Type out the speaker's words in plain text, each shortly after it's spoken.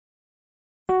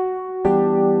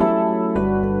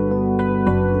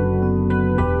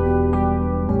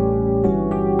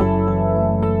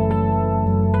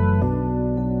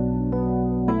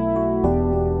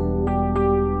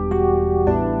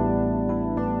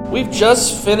We've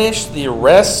just finished the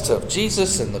arrest of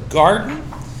Jesus in the garden.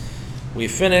 We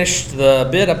finished the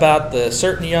bit about the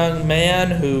certain young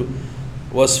man who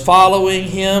was following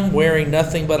him, wearing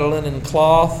nothing but a linen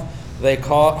cloth. They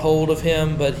caught hold of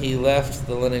him, but he left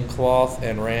the linen cloth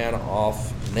and ran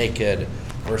off naked,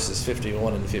 verses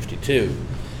 51 and 52.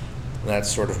 That's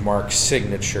sort of Mark's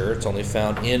signature. It's only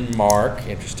found in Mark.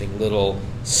 Interesting little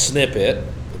snippet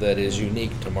that is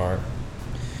unique to Mark.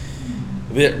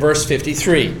 Verse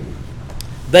 53.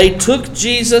 They took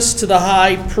Jesus to the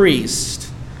high priest,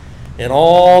 and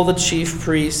all the chief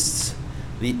priests,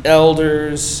 the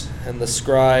elders, and the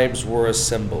scribes were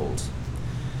assembled.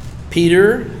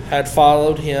 Peter had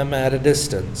followed him at a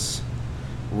distance,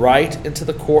 right into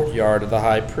the courtyard of the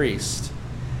high priest.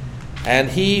 And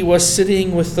he was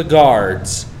sitting with the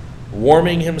guards,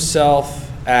 warming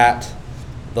himself at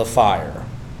the fire.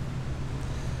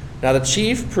 Now the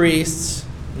chief priests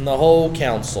and the whole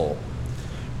council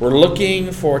were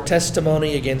looking for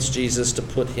testimony against Jesus to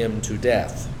put him to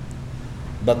death,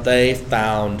 but they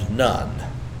found none.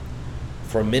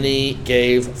 For many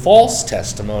gave false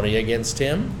testimony against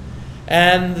him,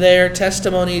 and their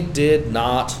testimony did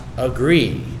not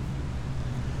agree.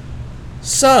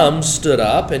 Some stood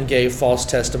up and gave false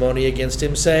testimony against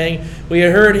him, saying, "We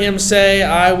heard him say,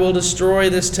 'I will destroy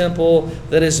this temple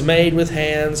that is made with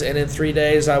hands, and in 3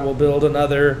 days I will build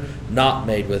another not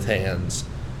made with hands.'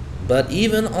 But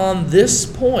even on this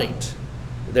point,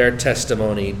 their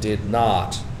testimony did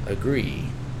not agree."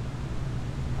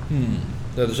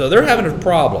 So they're having a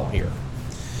problem here.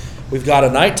 We've got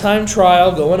a nighttime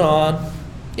trial going on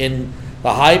in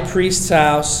the high priest's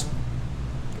house.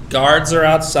 Guards are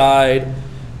outside.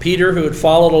 Peter, who had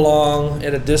followed along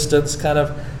at a distance, kind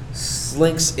of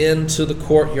slinks into the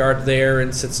courtyard there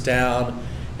and sits down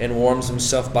and warms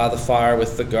himself by the fire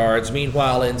with the guards.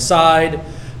 Meanwhile, inside,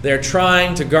 they're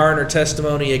trying to garner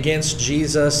testimony against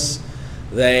Jesus.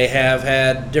 They have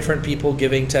had different people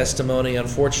giving testimony.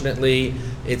 Unfortunately,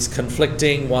 it's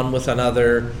conflicting one with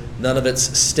another. None of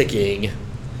it's sticking.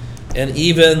 And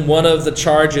even one of the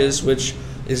charges, which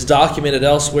is documented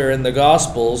elsewhere in the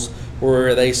Gospels,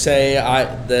 where they say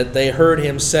that they heard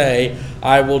him say,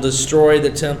 "I will destroy the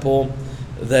temple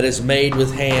that is made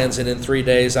with hands, and in 3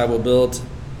 days I will build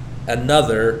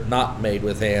another not made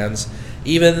with hands."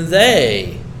 Even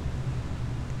they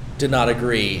did not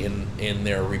agree in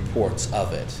their reports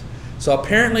of it. So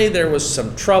apparently there was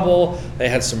some trouble. They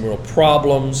had some real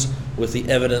problems with the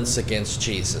evidence against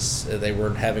Jesus. They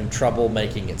were having trouble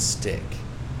making it stick.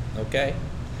 Okay?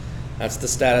 That's the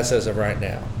status as of right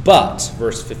now. But,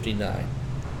 verse 59.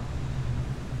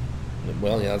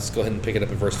 Well, yeah, let's go ahead and pick it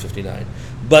up at verse 59.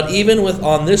 But even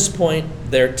on this point,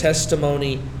 their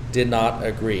testimony did not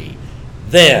agree.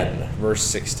 Then, verse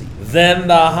 60, then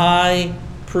the high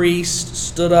priest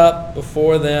stood up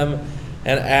before them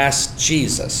and asked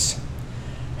Jesus,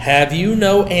 "Have you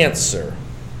no answer?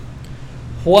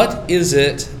 What is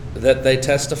it that they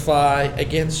testify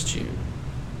against you?"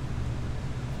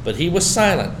 But he was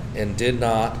silent and did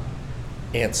not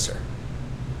answer.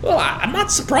 Well, I'm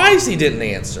not surprised he didn't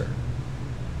answer.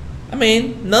 I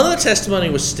mean, none of the testimony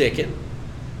was sticking.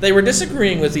 They were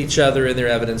disagreeing with each other in their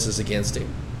evidences against him.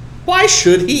 Why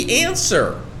should he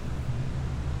answer?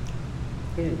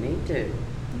 He didn't need to.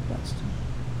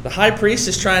 The high priest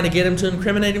is trying to get him to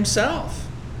incriminate himself.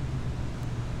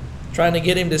 Trying to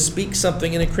get him to speak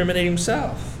something and incriminate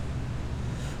himself.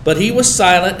 But he was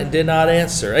silent and did not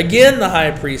answer. Again the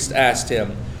high priest asked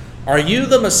him, "Are you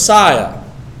the Messiah,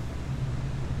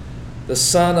 the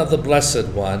Son of the Blessed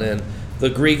One?" And the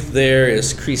Greek there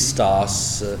is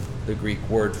Christos, the Greek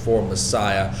word for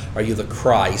Messiah. Are you the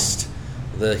Christ?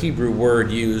 The Hebrew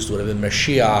word used would have been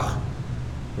Mashiach,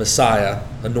 Messiah,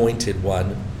 anointed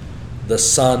one, the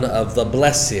Son of the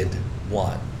Blessed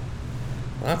One.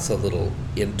 That's a little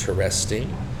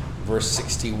interesting. Verse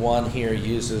 61 here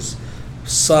uses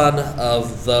Son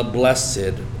of the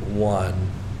Blessed One,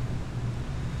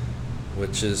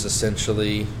 which is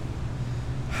essentially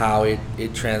how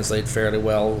it translates fairly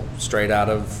well straight out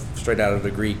of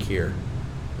the Greek here.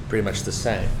 Pretty much the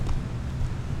same.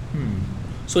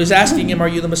 So he's asking him, "Are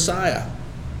you the Messiah?"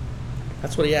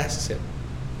 That's what he asks him.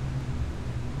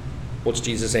 What's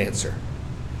Jesus' answer?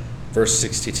 Verse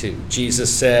 62.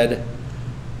 Jesus said,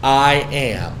 "I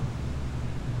am."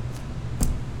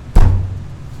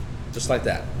 Just like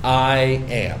that. "I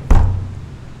am.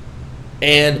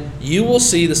 And you will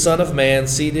see the Son of Man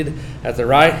seated at the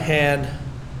right hand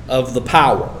of the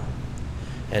power,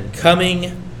 and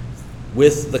coming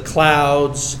with the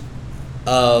clouds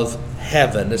of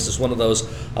heaven." This is one of those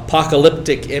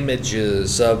apocalyptic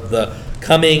images of the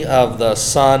coming of the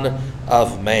Son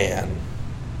of Man.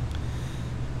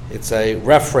 It's a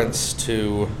reference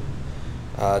to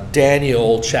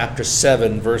Daniel chapter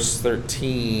 7, verse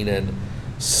 13, and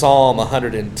Psalm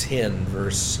 110,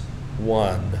 verse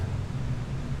 1.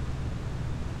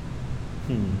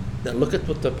 Now look at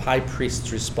what the high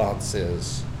priest's response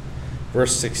is.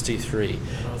 Verse 63.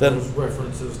 Those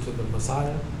references to the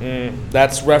Messiah?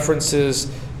 That's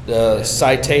references, the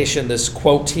citation, this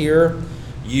quote here.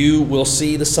 You will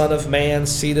see the Son of Man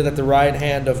seated at the right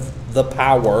hand of the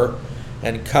power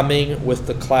and coming with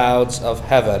the clouds of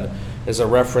heaven, is a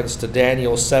reference to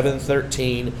Daniel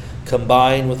 7:13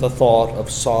 combined with the thought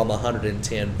of Psalm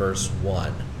 110, verse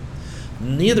 1.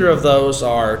 Neither of those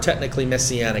are technically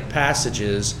messianic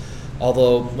passages,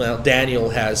 although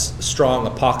Daniel has strong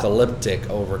apocalyptic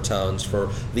overtones for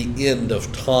the end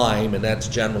of time, and that's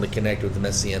generally connected with the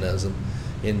messianism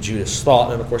in Judas'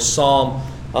 thought. And of course, Psalm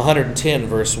 110,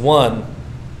 verse 1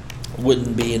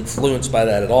 wouldn't be influenced by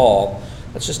that at all.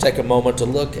 Let's just take a moment to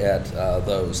look at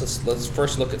those. Let's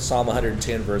first look at Psalm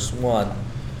 110, verse 1.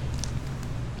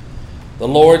 The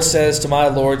Lord says to my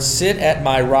Lord, sit at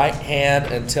my right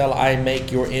hand until I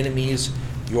make your enemies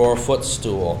your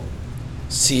footstool.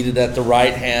 Seated at the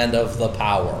right hand of the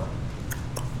power.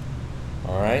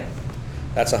 All right?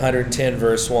 That's 110,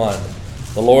 verse 1.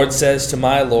 The Lord says to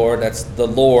my Lord, that's the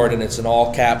Lord, and it's in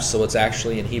all caps, so it's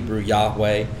actually in Hebrew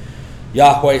Yahweh.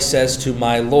 Yahweh says to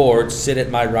my Lord, sit at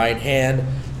my right hand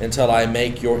until I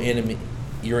make your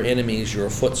enemies your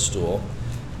footstool.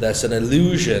 That's an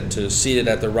allusion to seated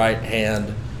at the right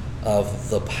hand of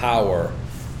the power.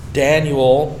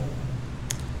 Daniel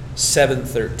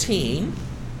 7:13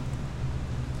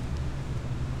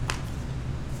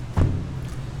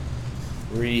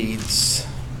 reads,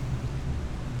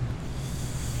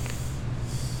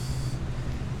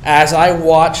 as I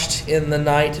watched in the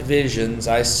night visions,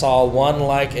 I saw one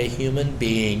like a human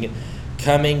being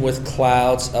coming with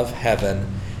clouds of heaven,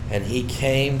 and he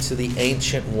came to the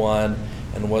Ancient One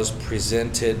and was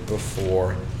presented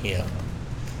before him.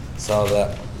 So the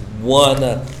one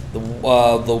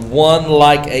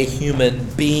like a human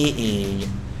being,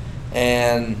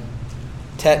 and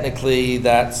technically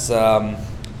that's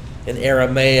in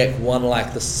Aramaic, one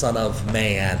like the Son of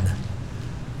Man.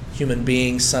 Human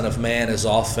being, Son of Man is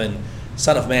often,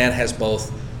 Son of Man has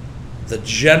both the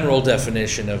general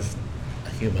definition of a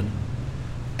human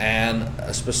and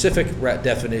a specific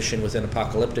definition within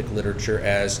apocalyptic literature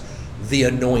as the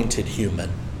anointed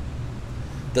human,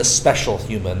 the special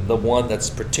human, the one that's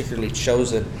particularly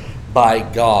chosen by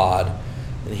God.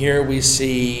 And here we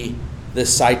see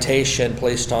this citation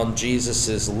placed on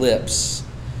Jesus' lips.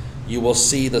 You will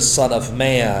see the Son of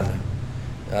Man,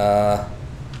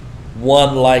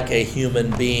 one like a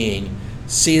human being,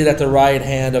 seated at the right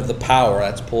hand of the power.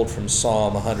 That's pulled from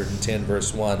Psalm 110,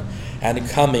 verse 1. And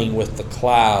coming with the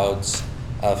clouds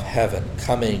of heaven.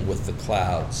 Coming with the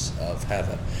clouds of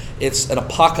heaven. It's an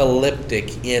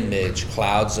apocalyptic image.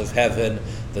 Clouds of heaven,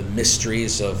 the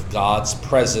mysteries of God's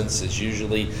presence is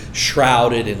usually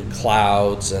shrouded in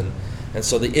clouds. And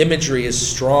so the imagery is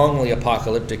strongly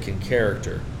apocalyptic in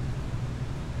character.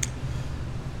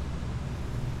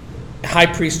 High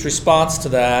priest response to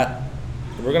that,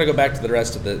 and we're going to go back to the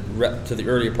rest of the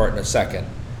earlier part in a second.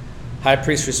 High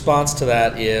priest response to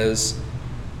that is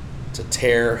to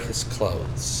tear his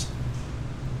clothes.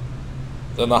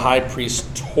 Then the high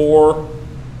priest tore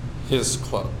his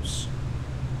clothes.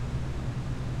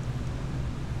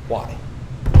 Why?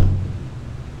 I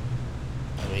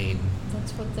mean,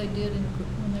 that's what they did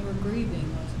when they were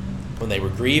grieving, wasn't it? When they were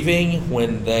grieving,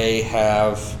 when they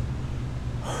have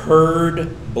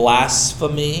heard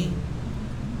blasphemy.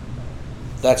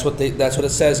 That's what it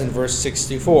says in verse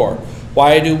 64.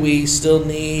 Why do we still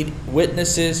need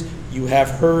witnesses? You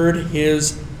have heard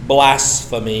his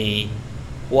blasphemy.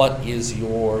 What is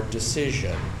your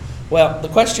decision? Well, the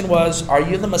question was, are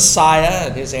you the Messiah?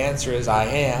 And his answer is, I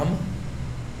am.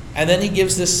 And then he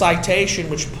gives this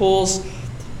citation which pulls,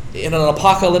 in an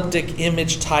apocalyptic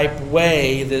image type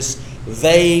way, this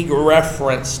vague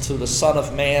reference to the Son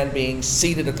of Man being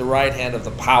seated at the right hand of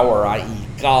the power, i.e.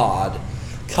 God,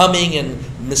 coming in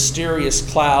mysterious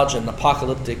clouds, an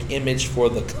apocalyptic image for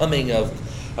the coming of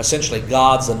essentially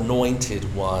God's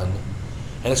anointed one.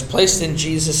 And it's placed in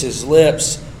Jesus'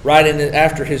 lips right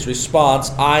after his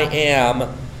response, I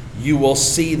am, you will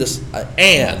see this,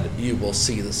 and you will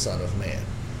see the Son of Man.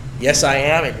 Yes, I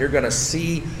am, and you're going to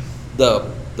see the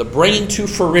bringing to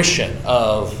fruition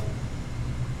of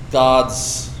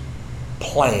God's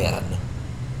plan.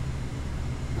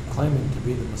 Claiming to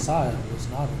be the Messiah was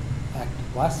not an act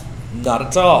of blasphemy. Not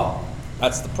at all.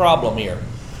 That's the problem here.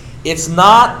 It's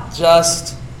not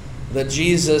just that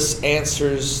Jesus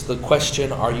answers the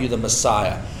question, are you the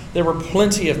Messiah? There were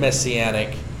plenty of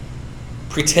messianic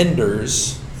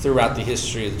pretenders throughout the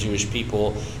history of the Jewish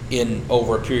people in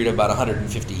over a period of about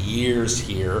 150 years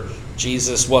here.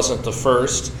 Jesus wasn't the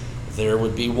first. There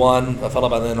would be a fellow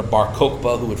by the name of Bar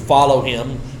Kokhba, who would follow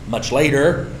him much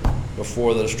later,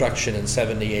 before the destruction in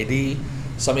 70 A.D.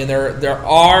 So, I mean, there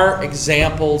are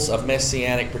examples of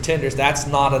messianic pretenders. That's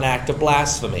not an act of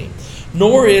blasphemy.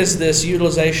 Nor is this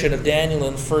utilization of Daniel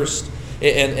in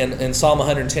Psalm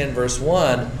 110, verse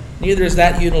 1, neither is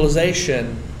that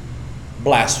utilization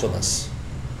blasphemous.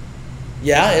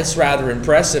 Yeah, it's rather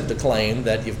impressive to claim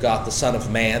that you've got the Son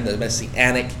of Man, the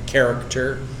messianic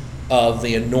character of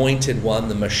the Anointed One,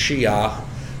 the Mashiach,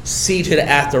 seated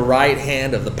at the right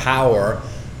hand of the power.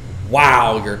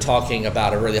 Wow, you're talking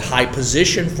about a really high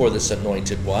position for this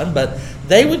Anointed One, but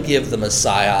they would give the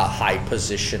Messiah a high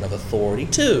position of authority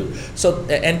too. So,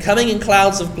 and coming in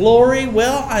clouds of glory,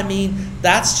 well, I mean,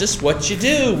 that's just what you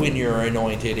do when you're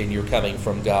anointed and you're coming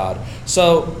from God.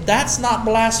 So that's not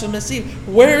blasphemous either.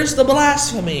 Where's the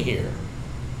blasphemy here?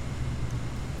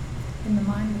 In the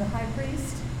mind of the high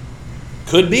priest?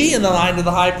 Could be in the mind of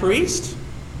the high priest,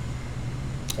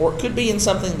 or it could be in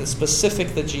something that's specific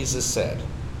that Jesus said.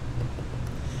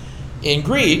 In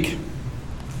Greek,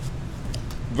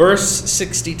 verse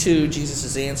 62,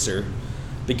 Jesus' answer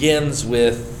begins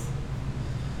with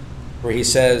where he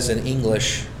says in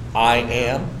English, I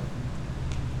am.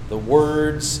 The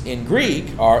words in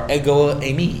Greek are ego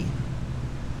eimi.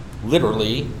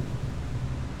 Literally,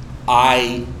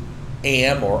 I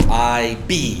am, or I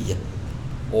be,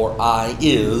 or I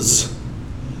is.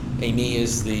 Eimi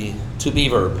is the to be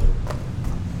verb.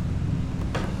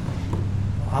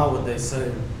 How would they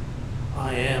say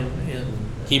I am in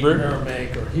Hebrew?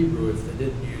 Aramaic or Hebrew if they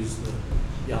didn't use the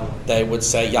Yahweh? They would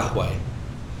say Yahweh.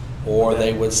 Or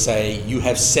they would say, you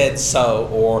have said so,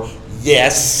 or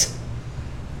yes,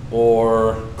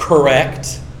 or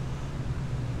correct.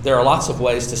 There are lots of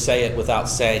ways to say it without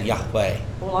saying Yahweh.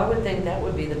 Well, I would think that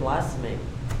would be the blasphemy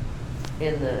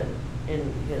in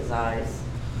his eyes.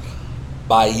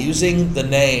 By using the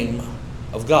name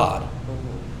of God.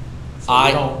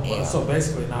 Mm-hmm. So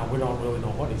basically now we don't really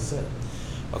know what he said.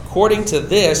 According to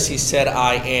this, he said,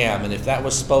 I am. And if that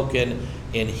was spoken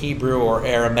in Hebrew or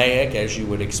Aramaic, as you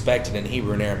would expect, and in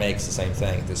Hebrew and Aramaic, it's the same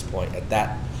thing at this point. At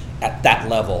that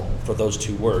level, for those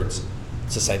two words,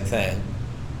 it's the same thing.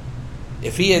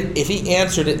 If he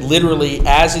answered it literally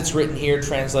as it's written here,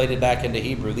 translated back into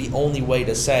Hebrew, the only way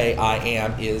to say I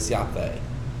am is Yahweh.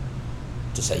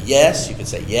 To say yes, you could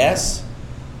say yes.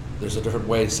 There's a different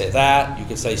way to say that. You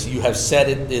could say, so you have said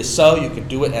it is so. You could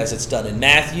do it as it's done in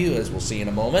Matthew, as we'll see in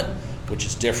a moment, which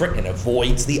is different and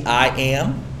avoids the I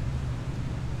am.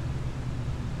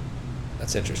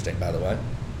 That's interesting, by the way.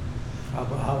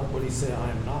 How would he say I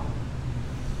am not?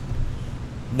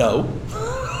 No.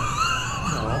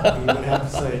 No, he would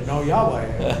have to say no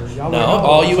Yahweh. Or Yahweh No,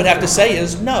 all you would have to say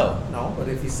is is no. no. But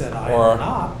if he said I Or- am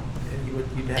not,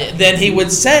 you'd have Then he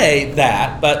would say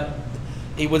that, but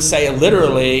he would say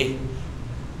literally,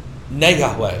 Ne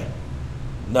Yahweh.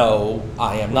 No,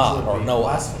 I am Which not. would Or be no,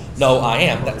 blasphemous. no, I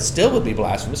am. That still would be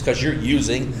blasphemous because you're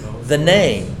using the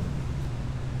name.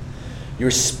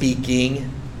 You're speaking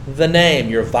the name.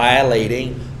 You're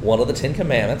violating one of the Ten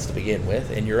Commandments to begin with,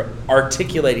 and you're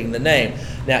articulating the name.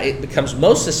 Now, it becomes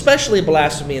most especially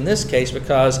blasphemy in this case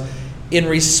because in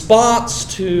response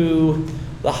to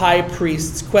the high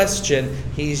priest's question,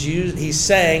 he's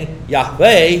saying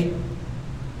Yahweh,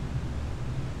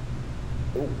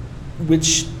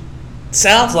 which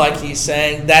sounds like he's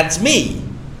saying that's me,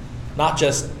 not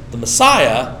just the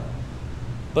Messiah,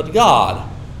 but God.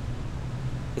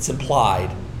 It's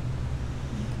implied.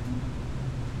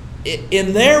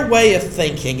 In their way of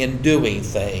thinking and doing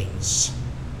things,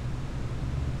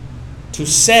 to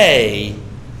say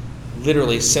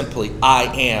literally simply I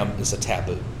am is a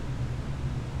taboo.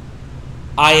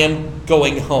 I am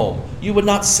going home. You would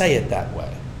not say it that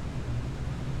way.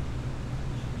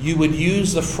 You would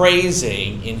use the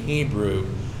phrasing in Hebrew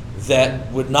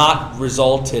that would not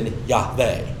result in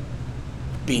Yahweh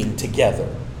being together.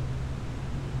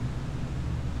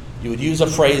 You would use a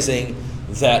phrasing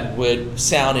that would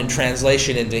sound in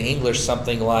translation into English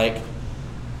something like,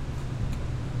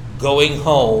 going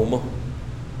home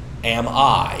am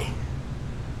I.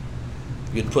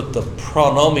 You'd put the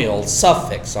pronominal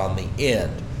suffix on the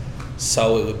end.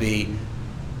 So it would be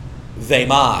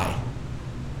vemai.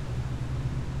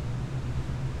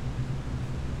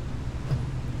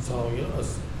 So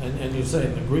and you're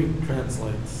saying the Greek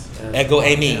translates as Ego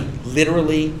I eimi, am.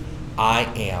 literally I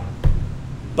am.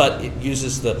 But it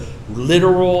uses the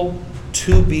literal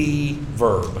to be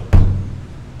verb.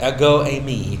 Ego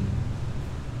eimi,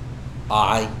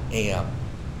 I am.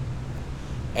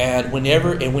 And when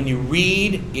you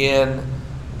read in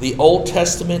the Old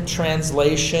Testament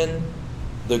translation,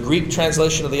 the Greek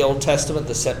translation of the Old Testament,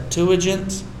 the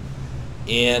Septuagint,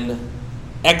 in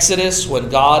Exodus, when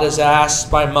God is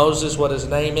asked by Moses what his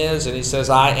name is, and he says,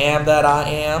 I am that I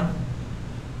am,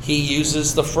 he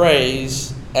uses the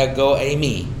phrase ego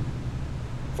eimi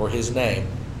for his name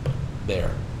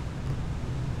there,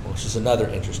 which is another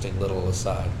interesting little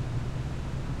aside.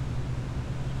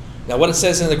 Now, what it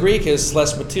says in the Greek is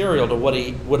less material to what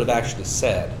he would have actually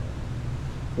said.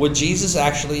 Would Jesus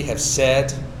actually have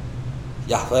said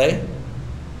Yahweh?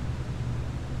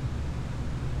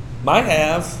 Might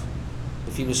have,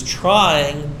 if he was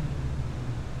trying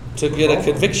to get a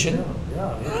conviction.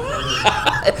 Yeah.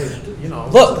 You know,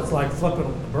 Look. it's like flipping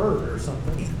a bird or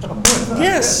something.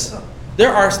 Yes. There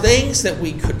are things that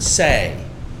we could say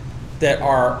that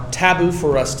are taboo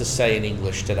for us to say in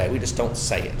English today. We just don't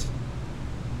say it.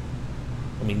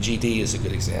 I mean, GD is a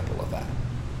good example of that.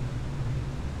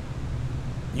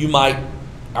 You might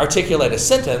articulate a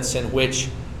sentence in which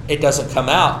it doesn't come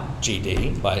out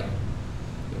GD, like,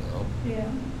 Yeah.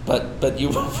 but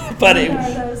you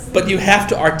but you have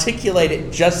to articulate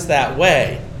it just that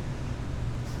way.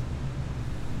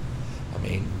 I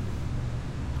mean,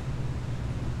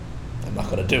 I'm not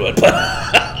going to do it,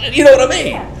 but you know what I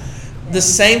mean. Yeah. The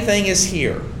same thing is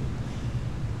here.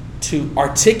 To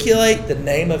articulate the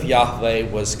name of Yahweh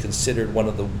was considered one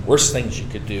of the worst things you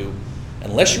could do,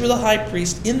 unless you were the high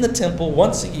priest in the temple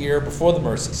once a year before the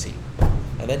mercy seat,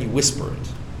 and then you whisper it.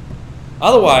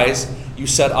 Otherwise, you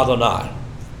said Adonai.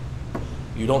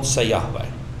 You don't say Yahweh.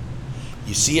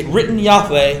 You see it written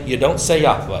Yahweh, you don't say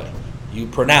Yahweh. You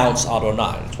pronounce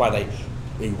Adonai. That's why they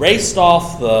erased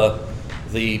off the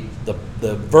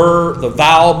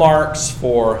vowel marks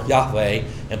for Yahweh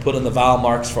and put in the vowel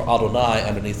marks for Adonai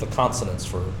underneath the consonants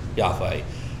for Yahweh.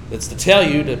 It's to tell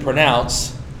you to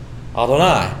pronounce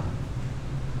Adonai.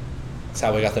 That's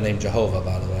how we got the name Jehovah,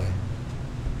 by the way.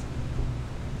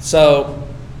 So,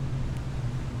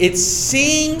 it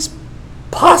seems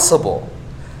possible,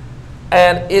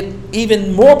 and it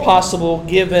even more possible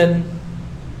given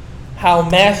how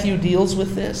Matthew deals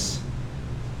with this,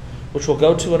 which we'll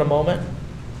go to in a moment.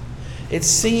 It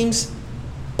seems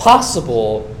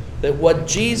possible that what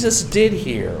Jesus did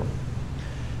here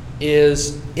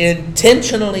is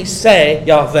intentionally say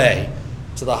Yahweh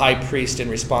to the high priest in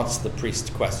response to the priest's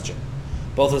question,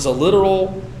 both as a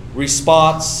literal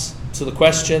response to the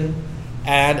question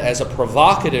and as a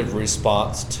provocative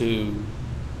response to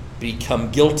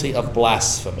become guilty of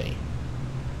blasphemy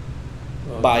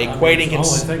by equating him.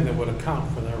 It's the only thing that would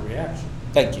account for their reaction.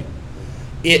 Thank you.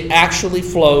 It actually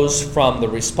flows from the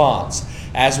response.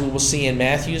 As we will see in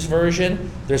Matthew's version,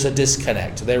 there's a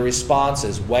disconnect. Their response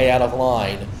is way out of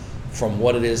line from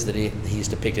what it is that he's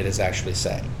depicted as actually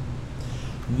saying.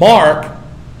 Mark,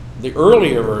 the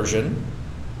earlier version,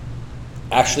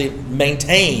 actually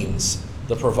maintains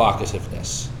the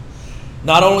provocativeness.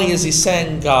 Not only is he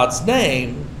saying God's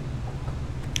name,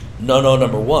 no,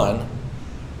 number one.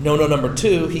 No, number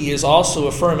two, he is also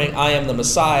affirming, I am the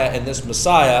Messiah, and this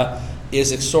Messiah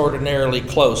is extraordinarily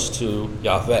close to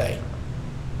Yahweh.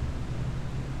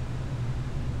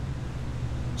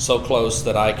 So close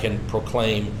that I can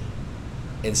proclaim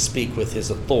and speak with his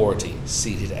authority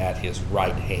seated at his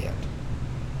right hand.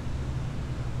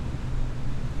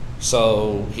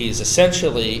 So he's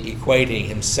essentially equating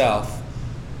himself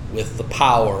with the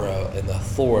power and the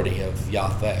authority of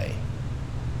Yahweh.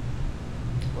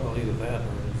 Well, either that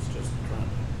or he's just trying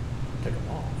to tick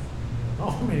them off. No,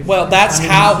 I mean, Well, that's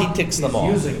how he ticks them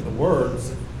off. He's using the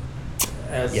words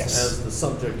as, Yes. as the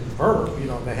subject and verb. You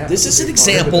know, they have This to is an be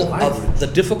example prohibited of language. the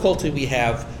difficulty we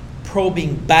have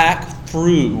probing back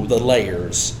through the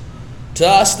layers. To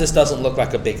us, this doesn't look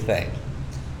like a big thing.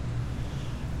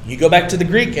 You go back to the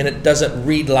Greek and it doesn't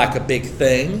read like a big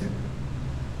thing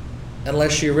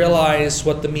unless you realize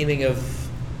what the meaning of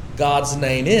God's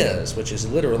name is, which is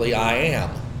literally I am.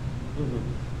 Mm-hmm.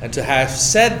 And to have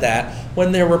said that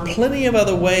when there were plenty of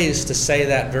other ways to say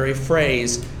that very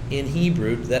phrase in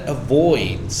Hebrew that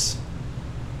avoids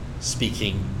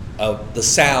speaking of the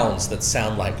sounds that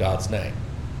sound like God's name.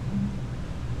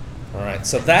 All right,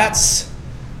 so that's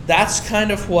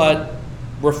kind of what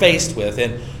we're faced with,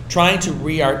 and trying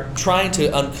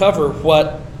to uncover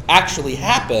what actually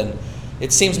happened.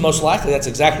 It seems most likely that's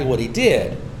exactly what he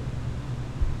did.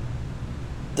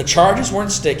 The charges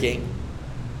weren't sticking.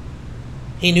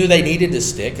 He knew they needed to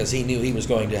stick because he knew he was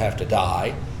going to have to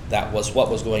die. That was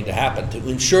what was going to happen. To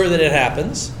ensure that it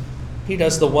happens, he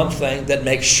does the one thing that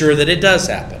makes sure that it does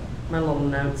happen. My little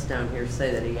notes down here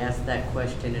say that he asked that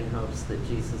question in hopes that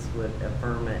Jesus would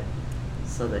affirm it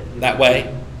so that he that would way. be,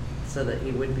 so that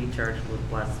he would be charged with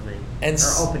blasphemy, And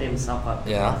or open himself up to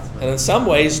Yeah. blasphemy. And in some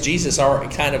ways, Jesus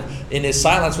already kind of, in his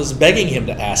silence, was begging him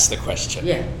to ask the question.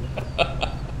 Yeah.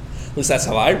 At least that's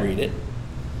how I read it.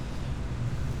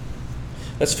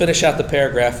 Let's finish out the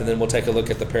paragraph and then we'll take a look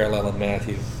at the parallel in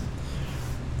Matthew.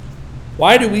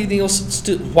 Why do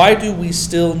we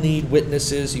still need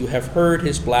witnesses? You have heard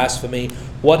his blasphemy.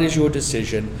 What is your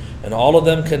decision? And all of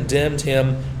them condemned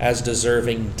him as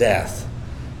deserving death.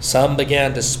 Some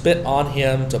began to spit on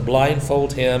him, to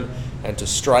blindfold him, and to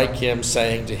strike him,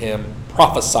 saying to him,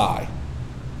 "Prophesy."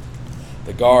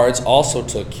 The guards also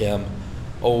took him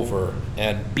over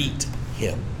and beat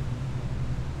him.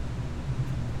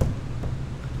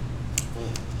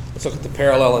 Let's look at the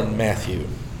parallel in Matthew.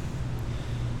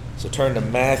 So turn to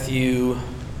Matthew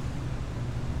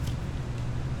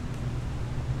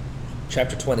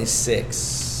chapter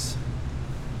 26.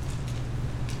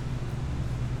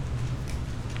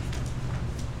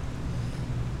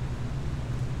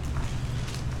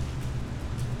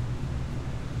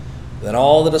 Then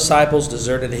all the disciples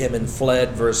deserted him and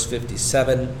fled, verse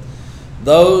 57.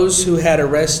 Those who had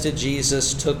arrested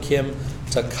Jesus took him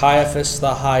to Caiaphas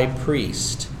the high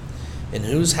priest, in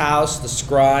whose house the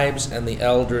scribes and the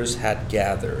elders had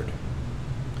gathered.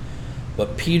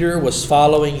 But Peter was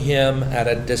following him at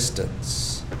a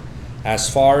distance, as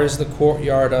far as the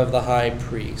courtyard of the high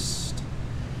priest.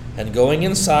 And going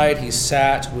inside, he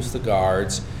sat with the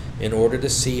guards in order to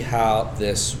see how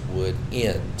this would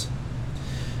end.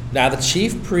 Now the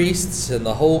chief priests and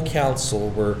the whole council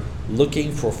were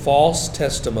looking for false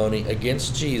testimony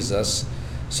against Jesus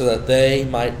so that they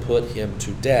might put him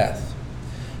to death.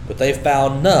 But they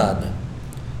found none,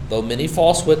 though many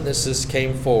false witnesses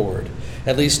came forward.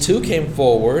 At least 2 came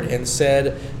forward and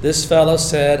said, "This fellow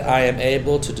said, I am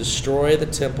able to destroy the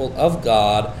temple of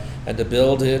God and to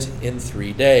build it in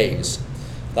 3 days."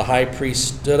 The high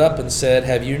priest stood up and said,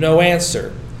 "Have you no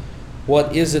answer?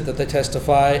 What is it that they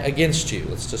testify against you?"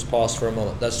 Let's just pause for a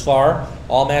moment. Thus far,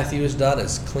 all Matthew has done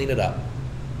is clean it up,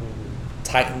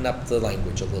 tighten up the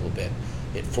language a little bit.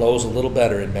 It flows a little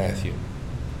better in Matthew.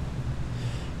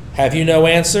 "Have you no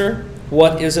answer?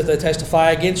 What is it they testify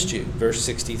against you?" Verse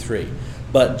 63.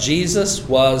 But Jesus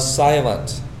was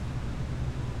silent.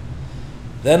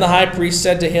 Then the high priest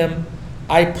said to him,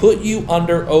 "I put you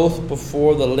under oath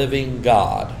before the living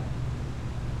God.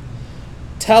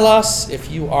 Tell us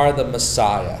if you are the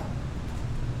Messiah,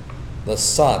 the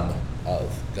Son of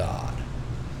God."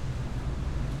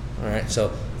 All right,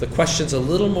 so the question's a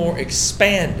little more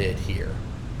expanded here,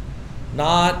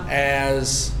 not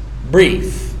as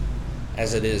brief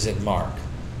as it is in Mark.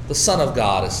 The Son of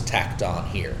God is tacked on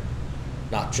here,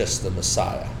 not just the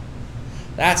Messiah.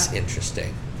 That's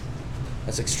interesting.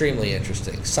 That's extremely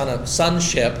interesting.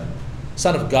 Sonship,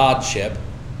 Son of Godship,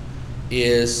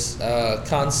 is a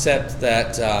concept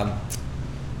that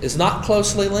is not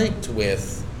closely linked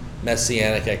with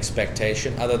messianic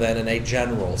expectation other than in a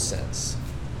general sense.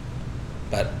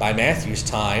 But by Matthew's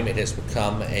time, it has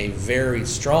become a very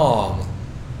strong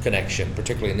connection,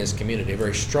 particularly in this community, a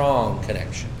very strong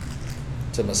connection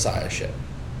to messiahship.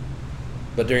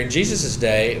 But during Jesus'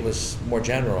 day, it was more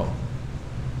general.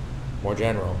 More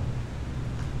general.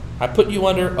 "I put you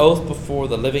under oath before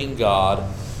the living God.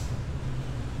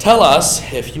 Tell us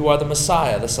if you are the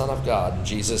Messiah, the Son of God." And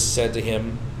Jesus said to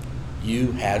him,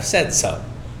 "You have said so."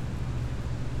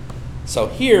 So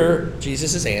here,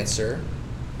 Jesus' answer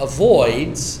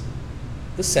avoids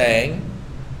the saying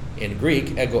in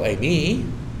Greek, ego eimi,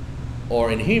 or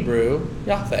in Hebrew,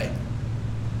 Yahweh,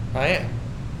 I am.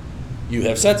 You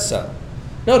have said so.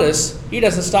 Notice, he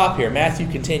doesn't stop here. Matthew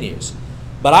continues.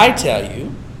 "But I tell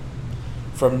you,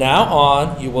 from now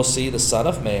on you will see the Son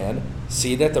of Man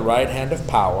seated at the right hand of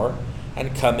power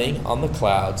and coming on the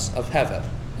clouds of heaven."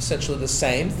 Essentially the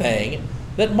same thing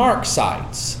that Mark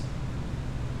cites.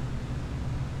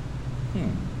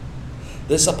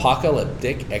 This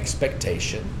apocalyptic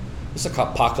expectation, this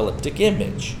apocalyptic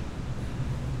image.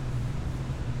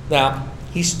 Now,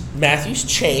 Matthew's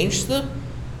changed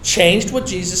what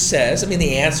Jesus says. I mean,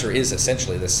 the answer is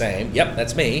essentially the same. Yep,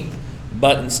 that's me.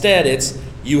 But instead it's,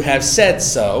 "You have said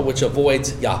so," which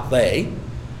avoids Yahweh.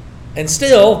 And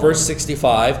still, verse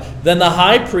 65, "Then the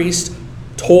high priest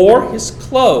tore his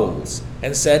clothes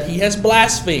and said, 'He has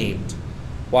blasphemed.'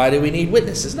 Why do we need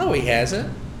witnesses?" No, he hasn't.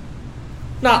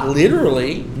 Not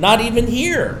literally, not even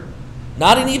here.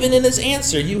 Not even in his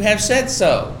answer, "You have said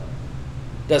so,"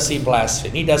 does he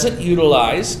blaspheme. He doesn't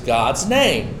utilize God's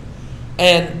name.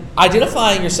 And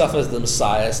identifying yourself as the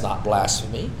Messiah is not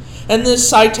blasphemy. And this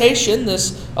citation,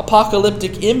 this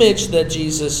apocalyptic image that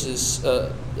Jesus is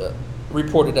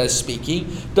reported as speaking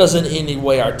doesn't in any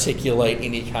way articulate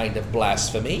any kind of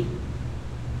blasphemy.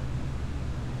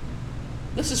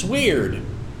 This is weird.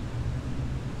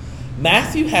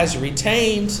 Matthew has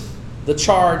retained the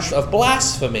charge of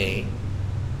blasphemy,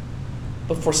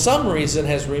 but for some reason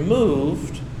has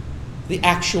removed the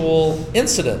actual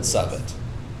incidence of it.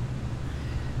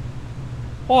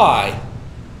 Why?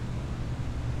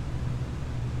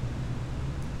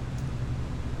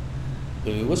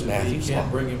 Who was Matthew's He can't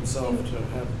father? bring himself to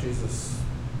have Jesus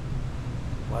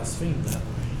blaspheme that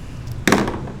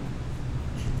way.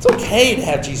 It's okay to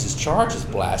have Jesus charged as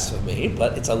blasphemy,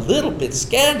 but it's a little bit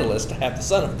scandalous to have the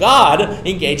Son of God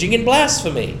engaging in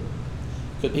blasphemy.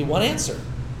 Could be one answer.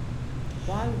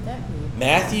 Why would that be?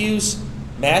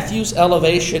 Matthew's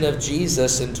elevation of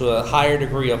Jesus into a higher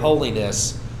degree of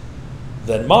holiness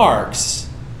than Mark's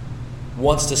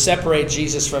wants to separate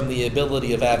Jesus from the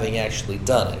ability of having actually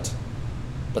done it,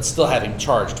 but still having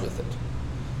charged with it.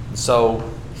 And so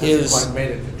Hasn't quite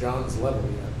made it to John's level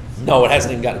yet. no, it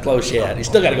hasn't even gotten close yet. He's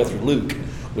still got to go through Luke,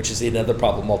 which is another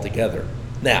problem altogether.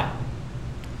 Now,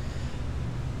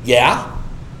 yeah,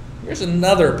 here's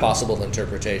another possible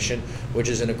interpretation, which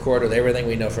is in accord with everything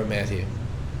we know from Matthew.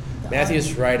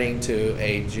 Matthew's writing to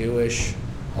a Jewish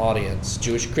audience,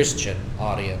 Jewish Christian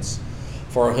audience,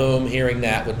 for whom hearing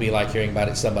that would be like hearing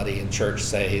about somebody in church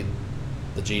say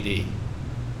the GD.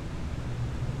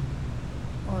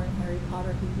 Or in Harry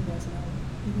Potter, who doesn't know,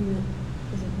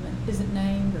 who isn't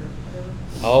named or whatever.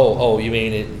 Oh, you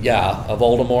mean it? Yeah, of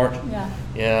Voldemort. Yeah,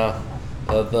 Yeah,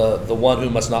 the one who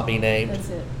must not be named. that's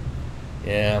it.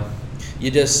 Yeah,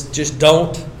 you just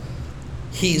don't.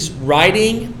 He's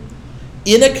writing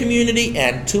in a community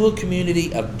and to a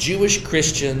community of Jewish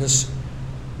Christians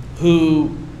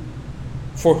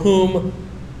for whom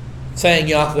saying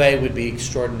Yahweh would be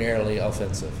extraordinarily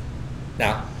offensive.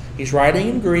 Now, he's writing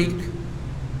in Greek,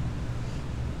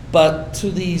 but to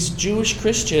these Jewish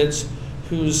Christians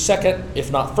whose second,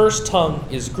 if not first tongue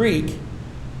is Greek,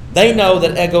 they know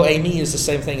that ego eimi is the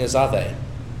same thing as ave.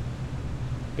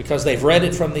 Because they've read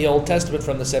it from the Old Testament,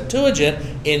 from the Septuagint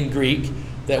in Greek,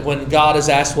 that when God is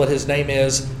asked what his name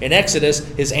is in Exodus,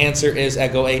 his answer is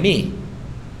ego eimi.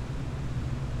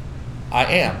 I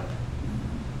am.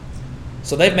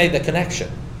 So they've made the connection.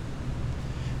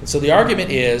 And so the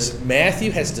argument is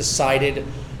Matthew has decided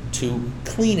to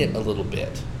clean it a little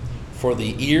bit for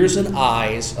the ears and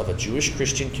eyes of a Jewish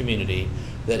Christian community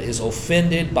that is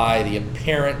offended by the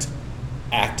apparent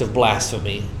act of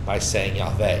blasphemy by saying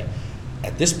Yahweh.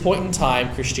 At this point in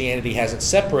time, Jewish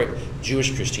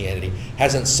Christianity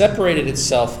hasn't separated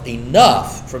itself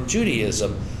enough from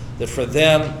Judaism that for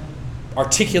them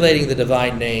articulating the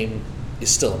divine name is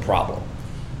still a problem.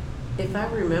 If I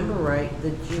remember right, the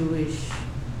Jewish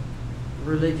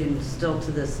religion still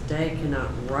to this day cannot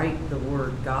write the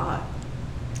word God.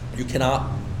 You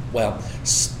cannot,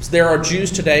 there are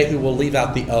Jews today who will leave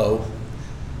out the O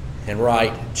and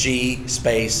write G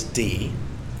space D,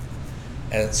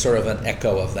 and it's sort of an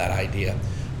echo of that idea.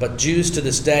 But Jews to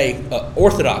this day,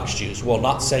 Orthodox Jews, will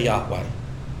not say Yahweh.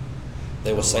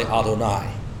 They will say Adonai.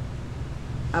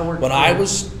 When I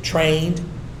was trained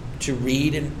to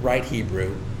read and write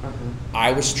Hebrew,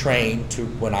 I was trained to,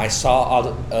 when I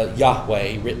saw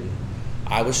Yahweh written,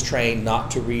 I was trained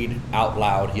not to read out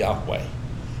loud Yahweh,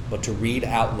 but to read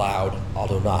out loud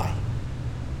Adonai.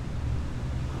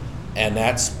 And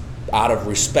that's out of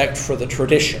respect for the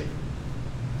tradition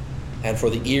and for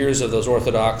the ears of those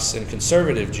Orthodox and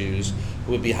conservative Jews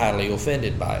who would be highly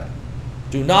offended by it.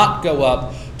 Do not go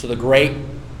up to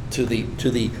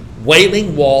the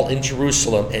Wailing Wall in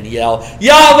Jerusalem and yell,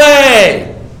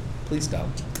 Yahweh! Please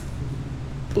don't.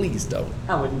 Please don't.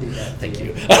 I wouldn't do that. Thank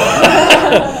you.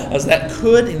 As that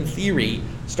could, in theory,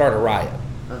 start a riot.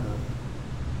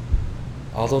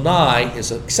 Adonai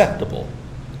is acceptable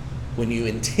when you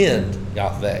intend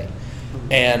Yahweh.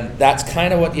 And that's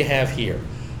kind of what you have here.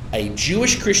 A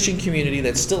Jewish Christian community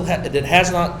that that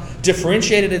has not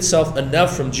differentiated itself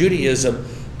enough from Judaism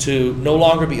to no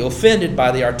longer be offended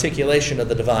by the articulation of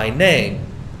the divine name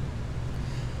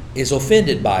is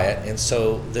offended by it. And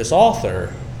so this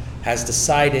author has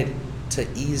decided to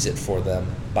ease it for them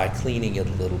by cleaning it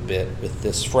a little bit with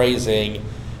this phrasing,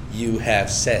 you have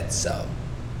said so.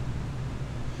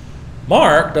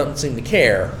 Mark doesn't seem to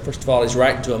care. First of all, he's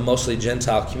writing to a mostly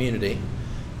Gentile community.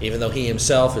 Even though he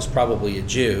himself is probably a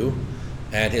Jew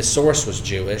and his source was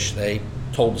Jewish, they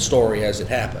told the story as it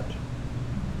happened.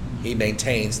 He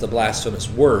maintains the blasphemous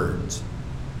words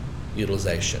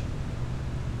utilization.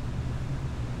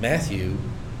 Matthew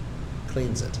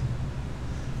cleans it.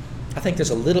 I think there's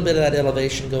a little bit of that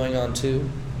elevation going on too,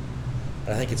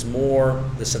 And I think it's more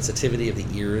the sensitivity of the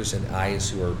ears and eyes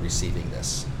who are receiving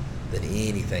this than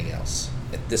anything else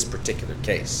in this particular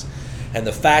case. And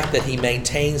the fact that he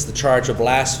maintains the charge of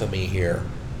blasphemy here,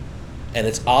 and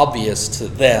it's obvious to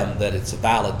them that it's a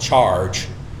valid charge,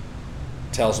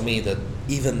 tells me that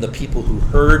even the people who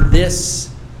heard this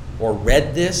or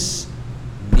read this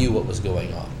knew what was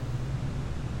going on.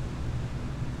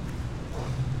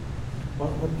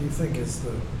 What do you think is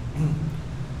the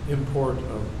import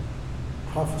of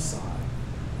prophesy?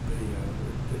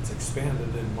 It's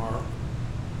expanded in Mark.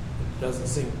 It doesn't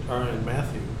seem, or in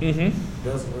Matthew. It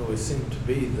doesn't really seem to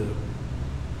be the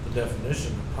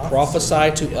definition of prophecy.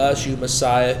 Prophesy to us, you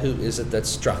Messiah, who is it that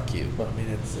struck you? I mean,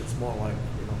 it's more like,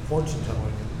 fortune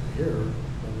telling here,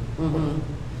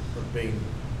 but being.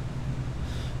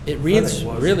 It reads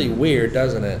was. really weird,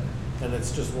 doesn't it? And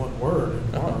it's just one word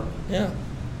in Mark. Yeah.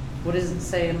 What does it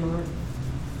say in Mark?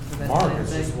 Mark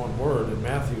is just one word. In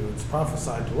Matthew, it's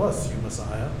prophesied to us, you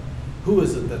Messiah. Who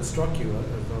is it that struck you? As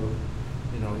though,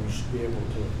 you should be able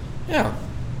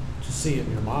to see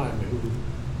in your mind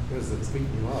who is it that's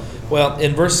beating you up. Well,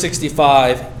 in verse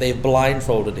 65, they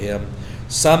blindfolded him.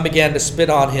 Some began to spit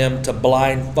on him, to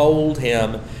blindfold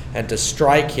him, and to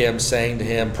strike him, saying to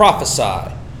him,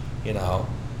 prophesy.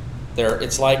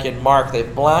 It's like in Mark,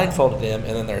 they've blindfolded him,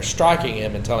 and then they're striking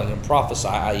him and telling him, prophesy,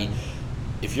 i.e.,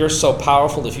 if you're so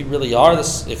powerful, if you really are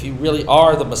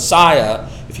the Messiah,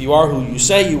 if you are who you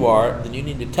say you are, then you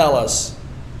need to tell us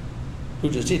who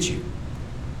just hit you.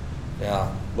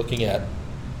 Now,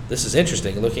 this is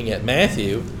interesting, looking at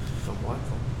Matthew,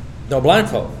 no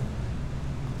blindfold.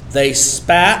 They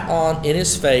spat in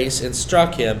his face and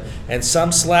struck him, and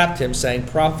some slapped him, saying,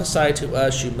 prophesy to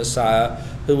us, you Messiah,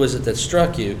 who was it that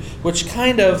struck you? Which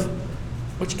kind of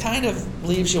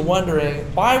leaves you wondering,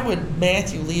 why would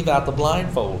Matthew leave out the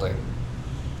blindfolding?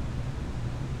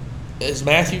 Is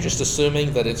Matthew just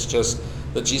assuming that it's just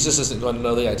that Jesus isn't going to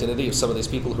know the identity of some of these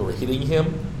people who are hitting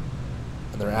him,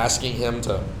 and they're asking him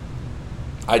to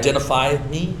identify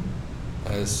me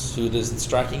as who it is that's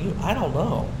striking you? I don't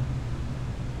know.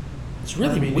 It's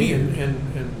really weird.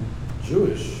 In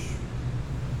Jewish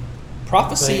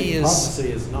prophecy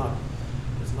is not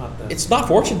that. It's not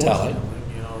fortune telling,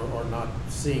 or not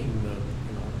seeing the.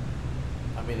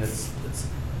 It's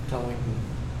telling.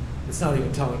 It's not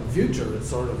even telling the future. It's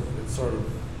sort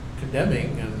of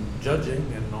condemning and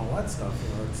judging and all that stuff.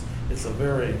 It's a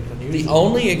very unusual. The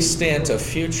only extent of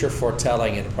future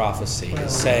foretelling in prophecy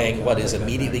is saying what is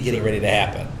immediately getting ready to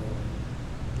happen.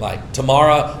 Like,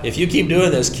 tomorrow, if you keep doing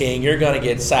this, king, you're going to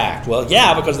get sacked. Well,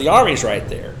 yeah, because the army's right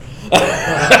there. A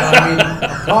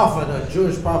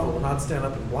Jewish prophet will not stand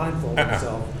up and blindfold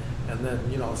himself and then,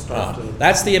 start to.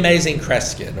 That's the amazing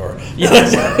Kreskin, or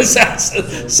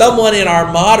someone in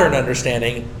our modern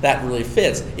understanding that really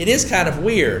fits. It is kind of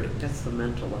weird. That's the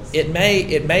mentalist. It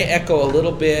may echo a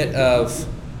little bit of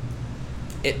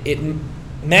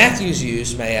Matthew's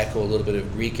use may echo a little bit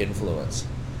of Greek influence.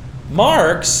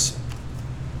 Mark's,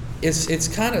 it's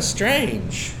kind of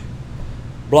strange.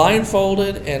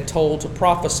 Blindfolded and told to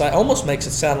prophesy almost makes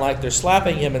it sound like they're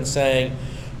slapping him and saying,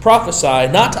 prophesy,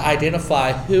 not to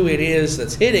identify who it is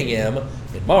that's hitting him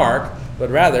in Mark, but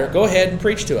rather, go ahead and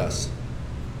preach to us.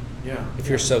 Yeah. If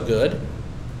you're so good.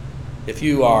 If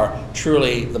you are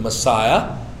truly the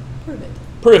Messiah, Prove it.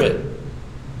 prove it.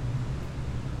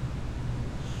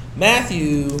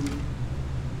 Matthew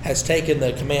has taken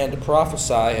the command to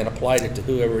prophesy and applied it to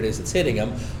whoever it is that's hitting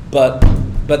him, but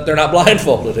they're not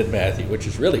blindfolded in Matthew, which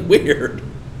is really weird.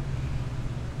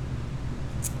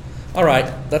 All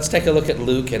right, let's take a look at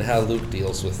Luke and how Luke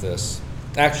deals with this.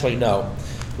 Actually, no.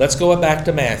 Let's go back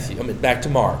to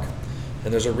Mark.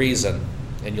 And there's a reason,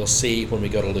 and you'll see when we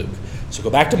go to Luke. So go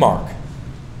back to Mark.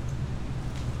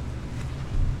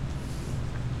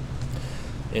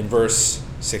 In verse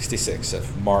 66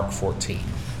 of Mark 14.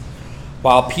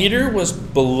 While Peter was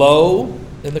below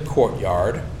in the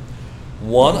courtyard,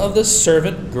 one of the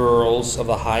servant girls of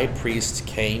the high priest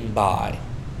came by.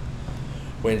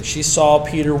 When she saw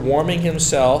Peter warming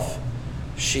himself,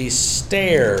 she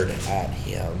stared at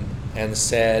him and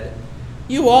said,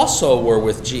 "You also were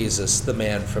with Jesus, the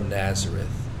man from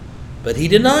Nazareth." But he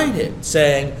denied it,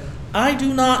 saying, "I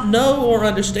do not know or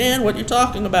understand what you're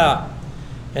talking about."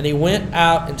 And he went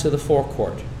out into the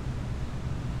forecourt.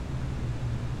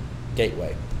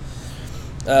 Gateway.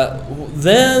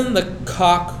 Then the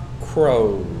cock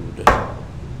crowed.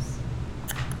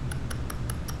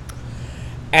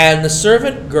 And the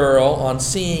servant girl, on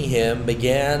seeing him,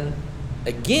 began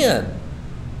again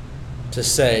to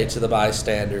say to the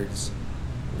bystanders,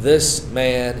 "This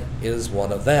man is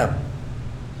one of them."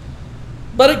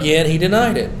 But again he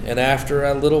denied it. And after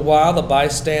a little while the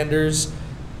bystanders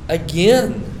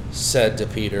again said to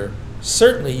Peter,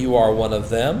 "Certainly you are one of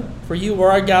them, for you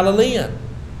are a Galilean."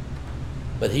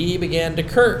 But he began to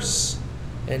curse,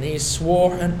 and he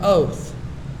swore an oath,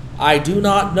 "I do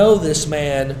not know this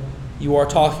man you are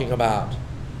talking about."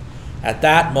 At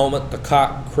that moment the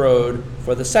cock crowed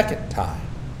for the second time.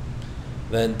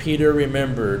 Then Peter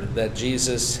remembered that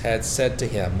Jesus had said to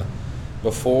him,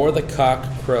 "Before the cock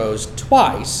crows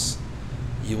twice,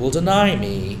 you will deny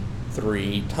me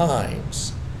 3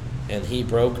 times." And he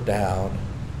broke down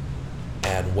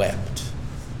and wept.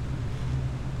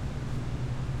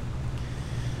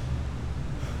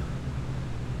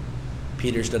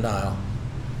 Peter's denial.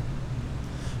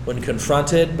 When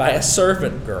confronted by a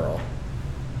servant girl,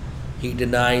 he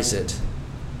denies it.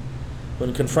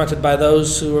 When confronted by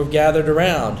those who have gathered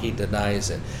around, he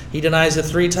denies it. He denies it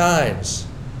 3 times.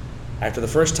 After the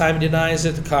first time he denies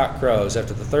it, the cock crows.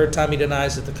 After the third time he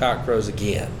denies it, the cock crows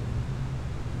again.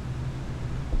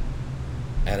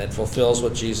 And it fulfills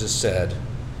what Jesus said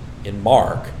in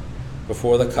Mark,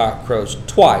 "Before the cock crows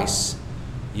twice,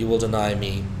 you will deny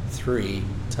me 3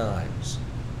 times."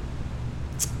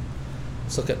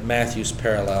 Let's look at Matthew's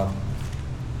parallel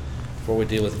before we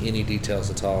deal with any details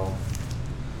at all.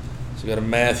 So we go to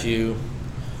Matthew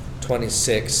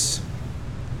 26,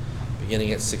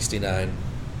 beginning at 69.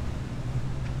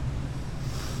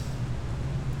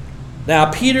 Now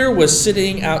Peter was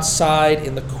sitting outside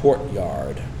in the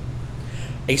courtyard.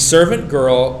 A servant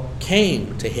girl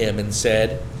came to him and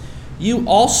said, "You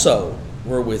also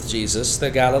were with Jesus the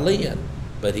Galilean."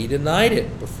 But he denied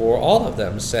it before all of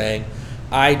them, saying,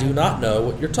 "I do not know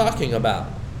what you're talking about."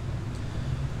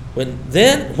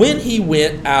 When he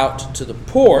went out to the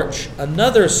porch,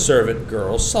 another servant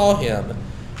girl saw him,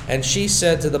 and she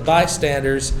said to the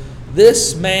bystanders,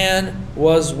 "This man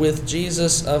was with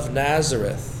Jesus of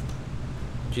Nazareth."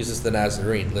 Jesus the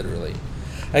Nazarene, literally.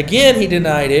 Again he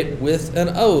denied it with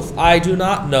an oath, "I do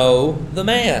not know the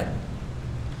man."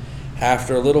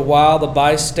 After a little while the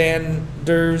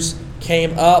bystanders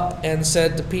came up and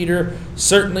said to Peter,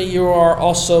 "Certainly you are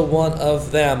also one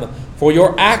of them, for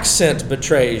your accent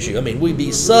betrays you." I mean, we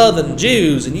be Southern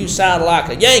Jews and you sound like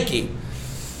a Yankee.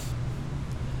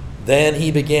 Then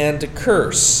he began to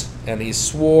curse, and he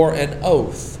swore an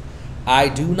oath, "I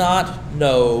do not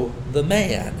know the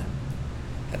man."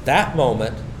 At that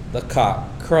moment the cock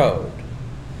crowed.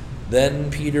 Then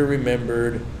Peter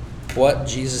remembered what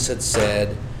Jesus had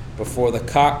said, "Before the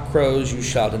cock crows, you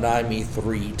shall deny me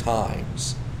 3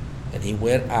 times." And he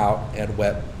went out and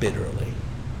wept bitterly.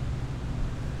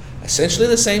 Essentially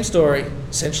the same story,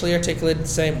 essentially articulated the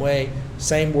same way,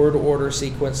 same word order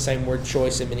sequence, same word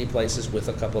choice in many places with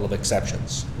a couple of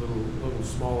exceptions. Little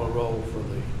smaller role for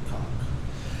the cock.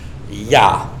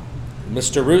 Yeah.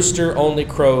 Mr. Rooster only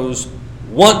crows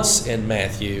once in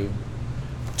Matthew,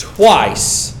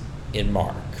 twice in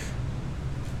Mark.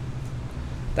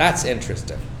 That's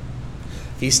interesting.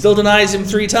 He still denies him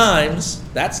 3 times.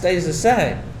 That stays the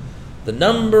same. The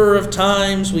number of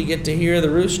times we get to hear the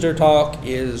rooster talk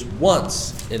is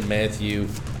once in Matthew,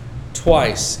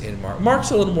 twice in Mark.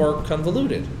 Mark's a little more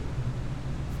convoluted.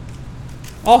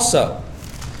 Also,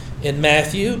 in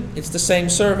Matthew, it's the same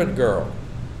servant girl.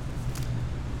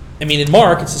 In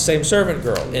Mark, it's the same servant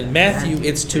girl. In Matthew,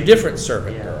 it's 2 different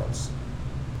servant girls.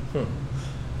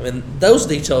 Those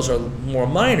details are more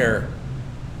minor.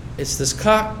 It's this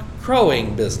cock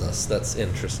crowing business that's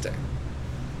interesting.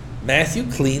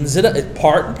 Matthew cleans it up. It's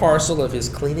part and parcel of his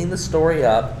cleaning the story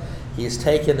up. He has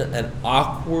taken an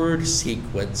awkward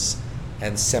sequence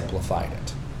and simplified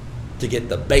it to get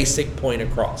the basic point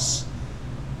across.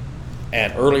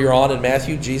 And earlier on in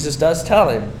Matthew, Jesus does tell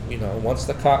him, once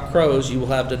the cock crows, you will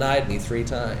have denied me 3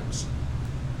 times.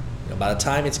 By the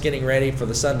time it's getting ready for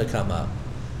the sun to come up,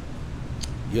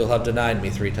 you'll have denied me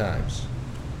 3 times.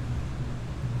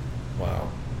 Wow.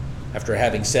 After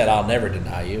having said, "I'll never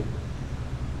deny you."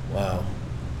 Wow.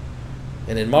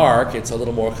 And in Mark, it's a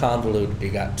little more convoluted. You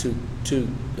got two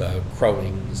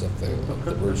crowings of the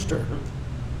rooster.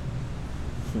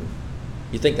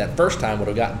 You think that first time would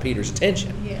have gotten Peter's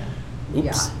attention? Yeah. Oops,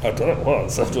 Yeah. I've done it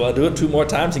once. So do I do it 2 more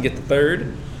times and get the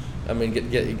third?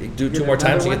 Do 2 more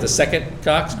times and get the second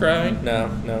cock's crowing? No.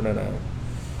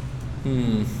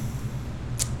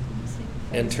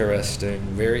 Interesting.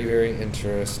 Very, very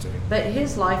interesting. But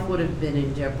his life would have been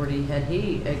in jeopardy had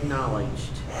he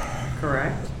acknowledged,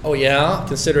 correct? Oh yeah,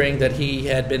 considering that he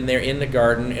had been there in the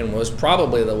garden and was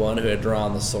probably the one who had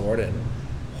drawn the sword and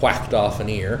whacked off an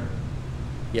ear.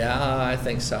 Yeah, I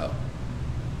think so.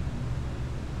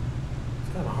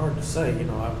 It's kind of hard to say.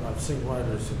 I've seen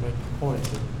writers who make the point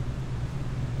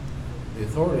that the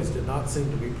authorities did not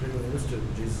seem to be particularly interested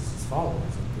in Jesus' followers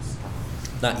at this time.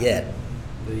 Not yet.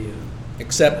 The,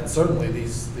 Except, and certainly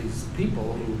these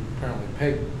people who apparently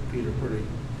pegged Peter pretty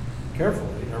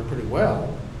carefully, or pretty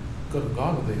well, could have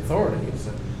gone to the authorities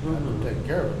and had them taken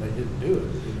care of it. They didn't do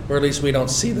it. You know. or at least we don't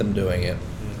see them doing it.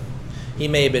 He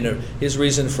may have been, his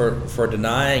reason for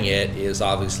denying it is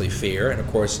obviously fear. And of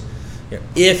course,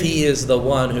 if he is the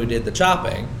one who did the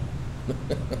chopping,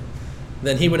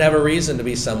 then he would have a reason to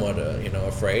be somewhat,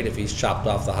 afraid if he's chopped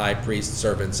off the high priest's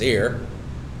servant's ear,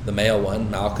 the male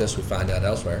one, Malchus, we find out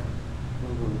elsewhere.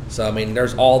 So, I mean,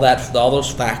 there's all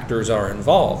those factors are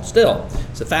involved. Still,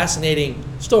 it's a fascinating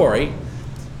story.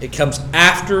 It comes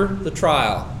after the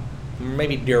trial,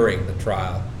 maybe during the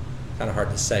trial. Kind of hard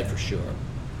to say for sure.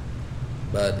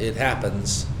 But it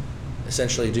happens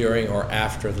essentially during or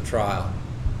after the trial.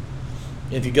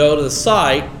 If you go to the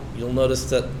site, you'll notice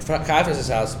that Caiaphas'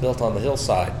 house is built on the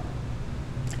hillside.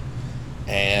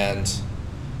 And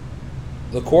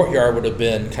the courtyard would have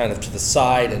been kind of to the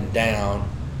side and down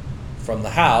from the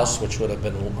house, which would have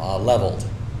been leveled.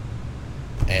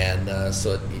 And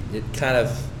so it kind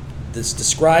of, it's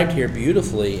described here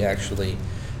beautifully, actually,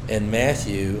 in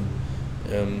Matthew,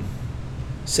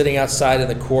 sitting outside in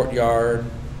the courtyard,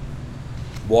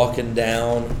 walking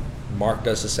down. Mark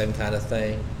does the same kind of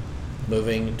thing,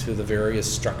 moving to the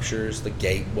various structures, the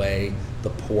gateway, the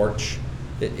porch.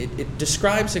 It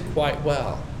describes it quite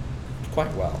well.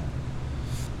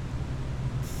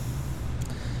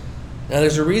 Now,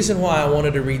 there's a reason why I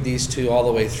wanted to read these two all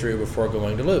the way through before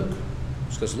going to Luke.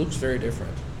 It's because Luke's very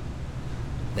different.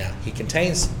 Now, he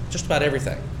contains just about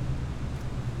everything.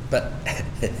 But,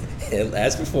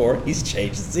 as before, he's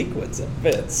changed the sequence of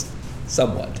events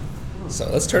somewhat. So,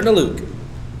 let's turn to Luke.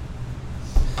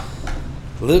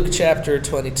 Luke chapter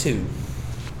 22.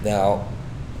 Now,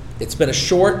 it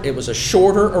was a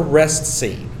shorter arrest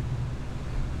scene.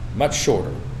 Much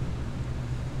shorter.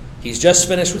 He's just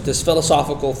finished with this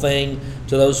philosophical thing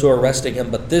to those who are arresting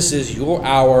him, but this is your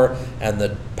hour and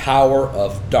the power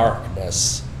of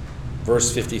darkness.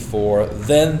 Verse 54,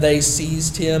 then they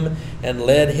seized him and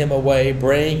led him away,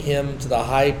 bringing him to the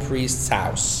high priest's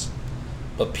house.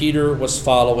 But Peter was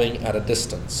following at a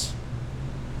distance.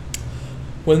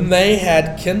 When they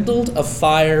had kindled a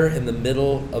fire in the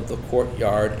middle of the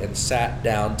courtyard and sat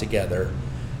down together,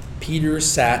 Peter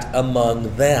sat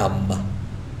among them.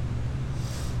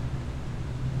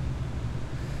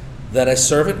 Then a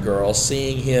servant girl,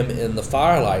 seeing him in the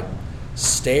firelight,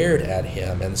 stared at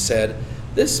him and said,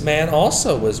 this man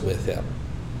also was with him.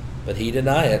 But he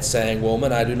denied it, saying,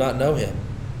 woman, I do not know him.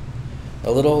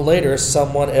 A little later,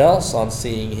 someone else, on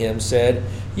seeing him, said,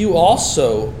 you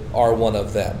also are one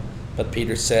of them. But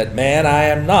Peter said, man, I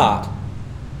am not.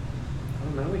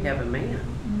 Oh, no, we have a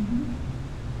man.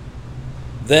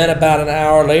 Then about an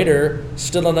hour later,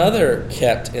 still another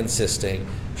kept insisting,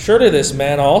 surely this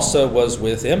man also was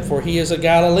with him, for he is a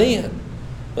Galilean.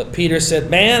 But Peter said,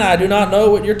 man, I do not know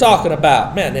what you're talking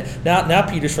about. Man, now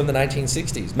Peter's from the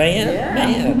 1960s.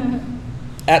 Man.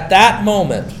 At that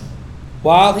moment,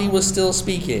 while he was still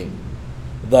speaking,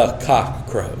 the cock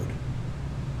crowed.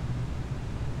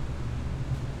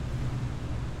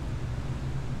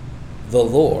 The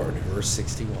Lord, verse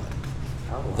 61. Oh,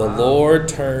 wow. The Lord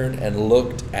turned and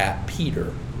looked at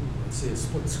Peter. Let's see a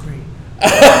split screen.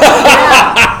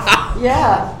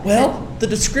 Yeah. Well, the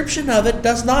description of it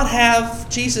does not have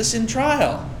Jesus in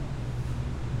trial.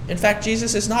 In fact,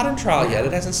 Jesus is not in trial yet.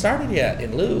 It hasn't started yet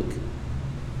in Luke.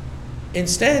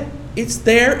 Instead, it's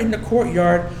there in the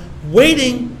courtyard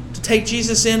waiting to take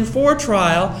Jesus in for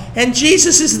trial, and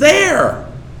Jesus is there.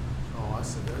 Oh, I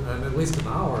see. And at least an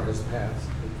hour has passed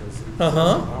because it's an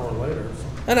hour later.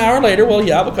 So. An hour later, well,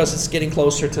 yeah, because it's getting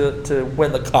closer to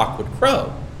when the cock would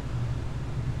crow.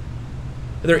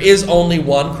 There is only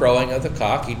one crowing of the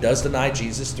cock. He does deny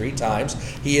Jesus 3 times.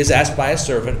 He is asked by a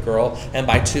servant girl and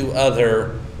by 2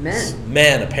 other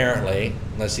men apparently,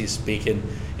 unless he's speaking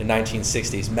in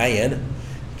 1960s man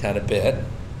kind of bit.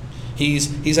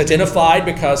 He's identified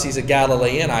because he's a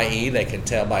Galilean, i.e. they can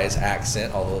tell by his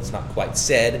accent, although it's not quite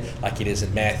said like it is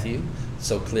in Matthew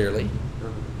so clearly.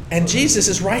 And Jesus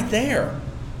is right there.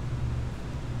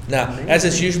 Now, as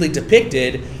is usually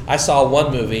depicted, I saw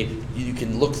one movie, you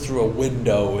can look through a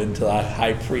window into the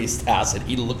high priest's house and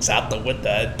he looks out the window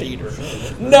at Peter.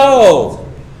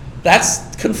 No! That's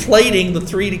conflating the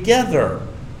 3 together.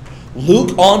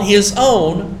 Luke, on his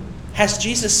own, has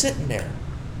Jesus sitting there,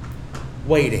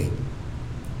 waiting.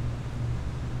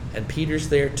 And Peter's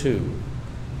there too.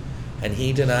 And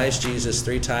he denies Jesus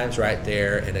 3 times right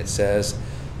there, and it says,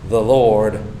 the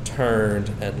Lord turned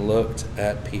and looked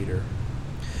at Peter.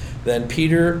 Then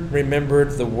Peter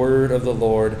remembered the word of the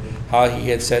Lord, how he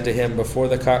had said to him, before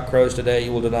the cock crows today,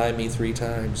 you will deny me 3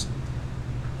 times.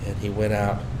 And he went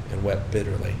out and wept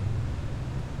bitterly.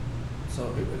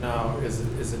 So now, is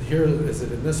it here, is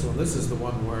it in this one? This is the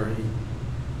one where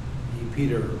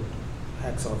Peter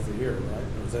hacks off the ear, right?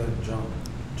 Or is that in John?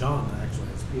 John actually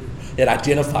has Peter. It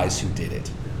identifies who did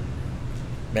it.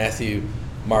 Matthew,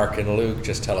 Mark, and Luke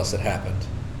just tell us it happened.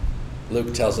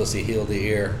 Luke tells us he healed the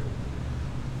ear.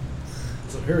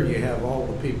 So here you have all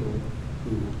the people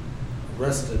who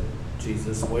arrested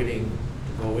Jesus waiting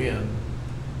to go in,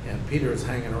 and Peter's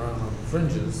hanging around on the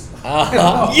fringes.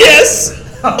 Yes!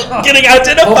 Getting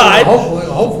identified.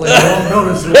 Hopefully they won't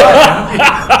notice it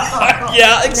right.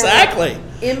 Yeah, exactly.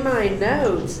 In my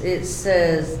notes, it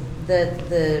says that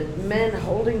the men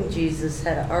holding Jesus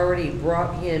had already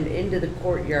brought him into the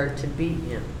courtyard to beat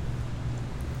him.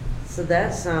 So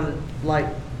that sounded like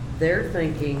they're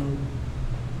thinking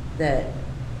that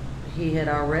he had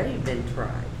already been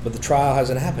tried. But the trial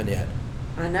hasn't happened yet.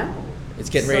 I know. It's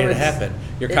getting So ready to it's- happen.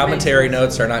 Your it commentary makes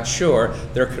notes sense. are not sure.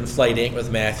 They're conflating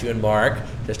with Matthew and Mark,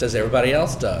 just as everybody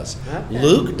else does. Okay.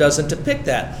 Luke doesn't depict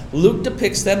that. Luke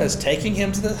depicts them as taking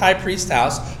him to the high priest's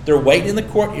house. They're waiting in the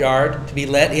courtyard to be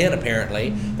let in,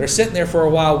 apparently. They're sitting there for a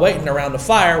while waiting around the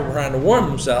fire, trying to warm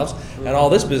themselves, and all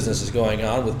this business is going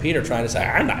on with Peter trying to say,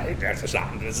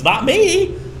 it's not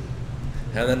me.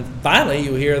 And then finally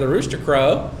you hear the rooster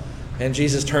crow, and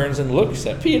Jesus turns and looks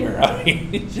at Peter. I mean,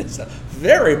 it's just a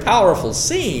very powerful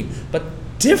scene, but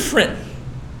different,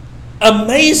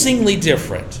 amazingly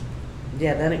different.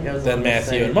 Yeah, then it goes Than on to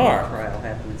Matthew say and Mark. the trial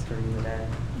happens during the day.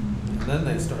 And then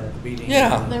they start beating.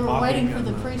 Yeah. and They were mopping waiting for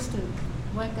the and, priest to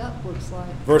wake up, looks like.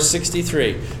 Verse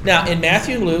 63. Now, in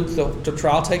Matthew and Luke, the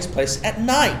trial takes place at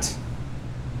night,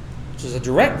 which is a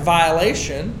direct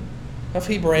violation of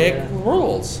Hebraic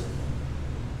rules.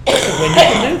 So when you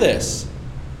can do this.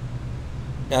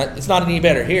 Now, it's not any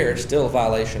better here. It's still a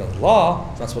violation of the law.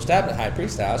 It's not supposed to happen at the high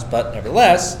priest's house, but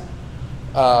nevertheless,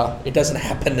 it doesn't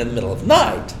happen in the middle of the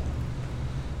night.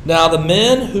 Now, the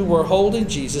men who were holding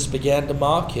Jesus began to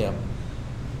mock him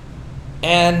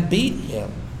and beat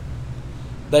him.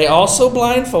 They also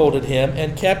blindfolded him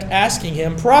and kept asking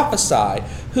him, prophesy,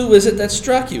 who is it that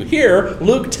struck you? Here,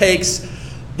 Luke takes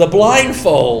the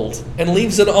blindfold and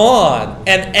leaves it on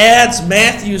and adds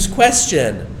Matthew's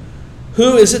question,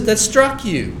 who is it that struck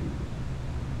you?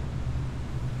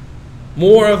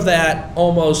 More of that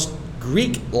almost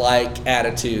Greek-like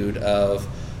attitude of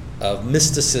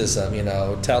mysticism,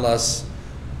 tell us,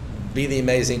 be the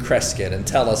amazing Kreskin, and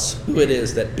tell us who it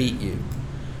is that beat you.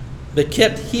 They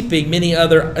kept heaping many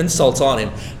other insults on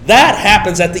him. That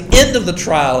happens at the end of the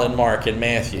trial in Mark and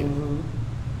Matthew. Mm-hmm.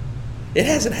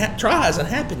 Trial hasn't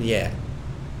happened yet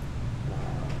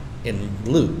in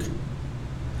Luke.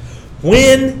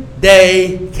 When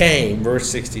day came, verse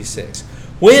 66.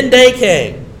 When day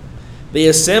came, the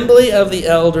assembly of the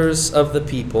elders of the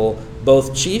people,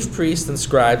 both chief priests and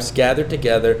scribes, gathered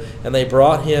together, and they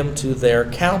brought him to their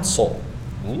council.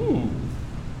 Ooh.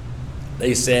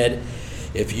 They said,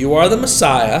 if you are the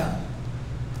Messiah,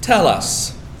 tell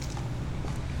us.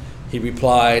 He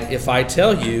replied, if I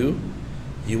tell you,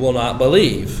 you will not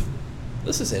believe.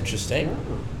 This is interesting.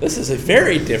 This is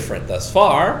very different thus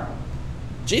far.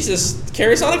 Jesus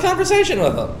carries on a conversation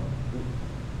with them.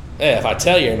 Hey, if I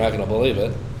tell you, you're not going to believe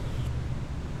it.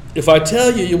 If I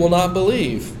tell you, you will not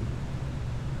believe.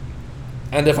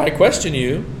 And if I question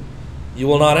you, you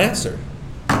will not answer.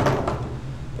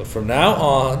 But from now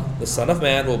on, the Son of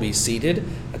Man will be seated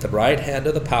at the right hand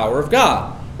of the power of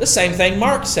God. The same thing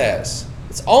Mark says.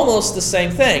 It's almost the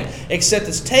same thing, except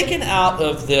it's taken out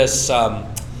of this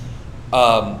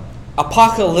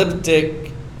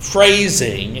apocalyptic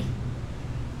phrasing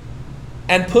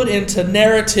and put into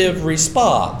narrative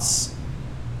response.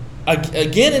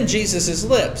 Again in Jesus'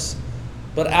 lips,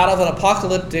 but out of an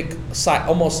apocalyptic side.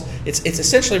 Almost, it's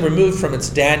essentially removed from its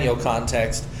Daniel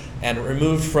context and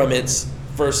removed from its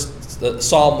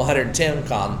Psalm 110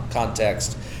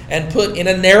 context and put in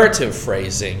a narrative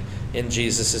phrasing in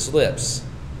Jesus' lips.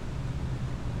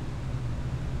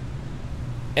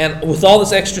 And with all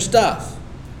this extra stuff.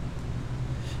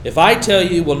 If I tell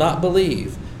you, you will not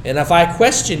believe. And if I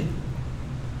question,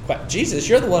 Jesus,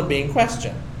 you're the one being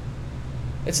questioned.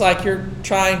 It's like you're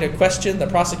trying to question the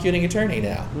prosecuting attorney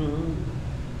now. Mm-hmm.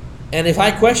 And if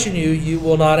I question you, you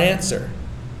will not answer.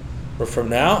 For from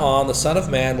now on, the Son of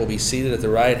Man will be seated at the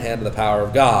right hand of the power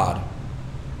of God.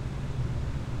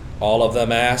 All of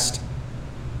them asked,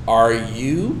 are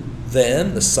you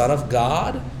then the Son of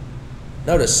God?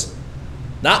 Notice,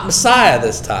 not Messiah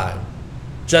this time,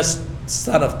 just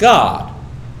Son of God.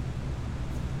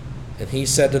 And he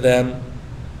said to them,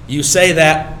 You say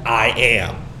that I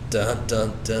am. Dun,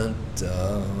 dun, dun,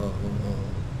 dun. Oh,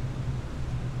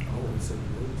 he said he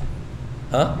would.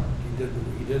 Huh?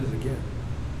 He did it again.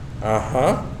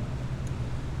 Uh-huh.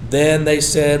 Then they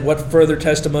said, what further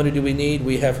testimony do we need?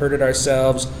 We have heard it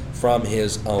ourselves from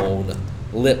his own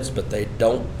lips. But they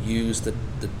don't use the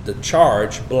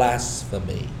charge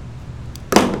blasphemy.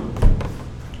 Oh,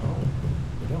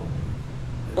 we don't.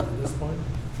 At this point?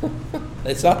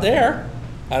 It's not there.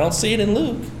 I don't see it in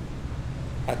Luke.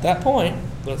 At that point,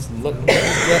 let's look.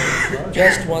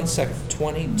 Just 1 second.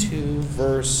 22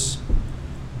 verse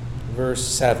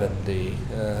 70.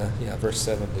 Verse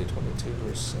 70. 22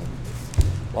 verse 70.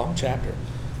 Long chapter.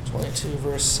 22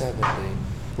 verse 70.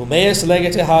 Umeus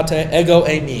legate hate ego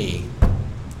eimi.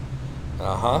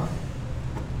 Uh-huh.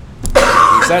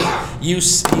 He said, you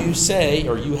say,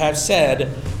 or you have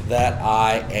said that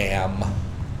I am.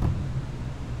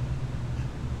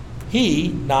 He,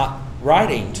 not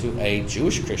writing to a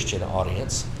Jewish Christian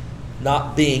audience,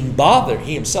 not being bothered,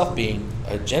 he himself being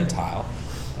a Gentile,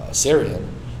 Syrian,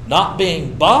 not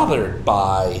being bothered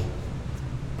by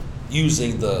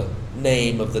using the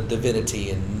name of the divinity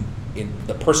in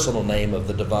the personal name of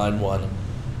the divine one.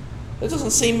 It doesn't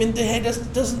seem, it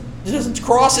doesn't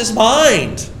cross his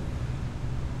mind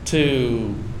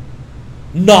to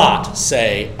not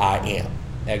say I am,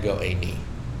 ego eimi.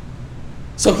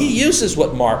 So he uses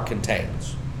what Mark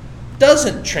contains,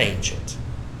 doesn't change it.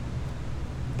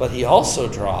 But he also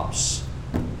drops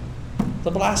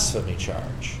the blasphemy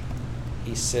charge.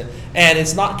 He said, and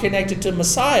it's not connected to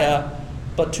Messiah,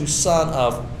 but to Son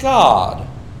of God.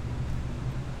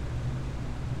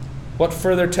 What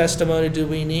further testimony do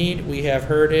we need? We have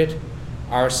heard it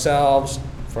ourselves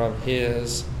from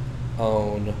his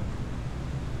own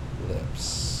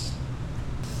lips.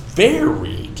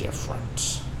 Very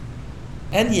different.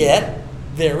 And yet,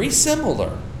 very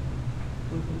similar.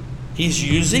 He's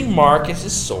using Mark as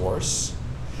his source.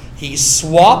 He's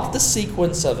swapped the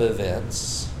sequence of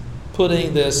events,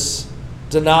 putting this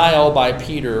denial by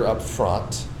Peter up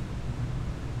front,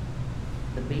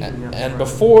 The beating up and front.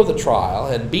 before the trial,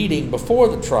 and beating before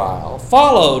the trial,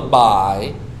 followed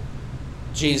by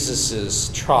Jesus'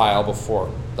 trial before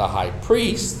the high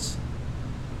priest.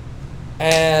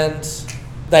 And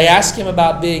they ask him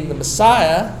about being the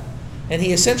Messiah, and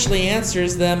he essentially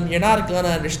answers them, you're not going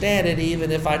to understand it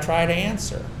even if I try to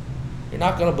answer. You're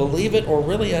not going to believe it or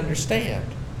really understand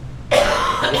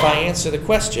if I answer the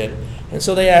question. And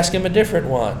so they ask him a different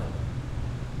one.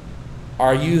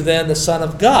 Are you then the Son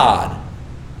of God?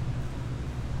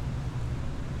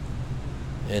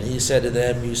 And he said to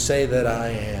them, you say that I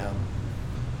am.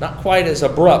 Not quite as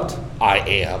abrupt, I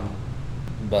am,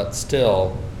 but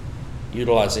still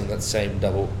utilizing that same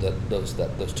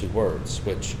those two words,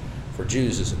 which for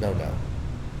Jews is a no-no.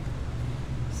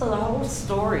 So the whole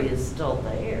story is still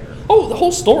there. Oh, the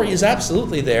whole story is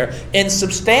absolutely there, and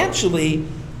substantially,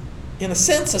 in a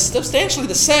sense, substantially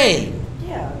the same.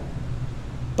 Yeah.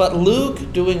 But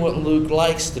Luke, doing what Luke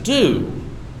likes to do,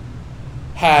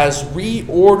 has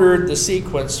reordered the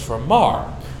sequence from Mark,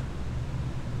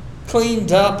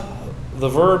 cleaned up the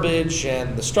verbiage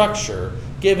and the structure,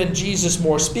 given Jesus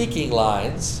more speaking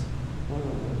lines,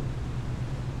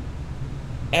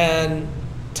 and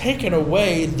taken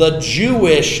away the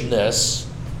Jewishness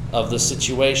of the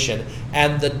situation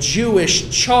and the Jewish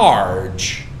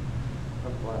charge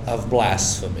of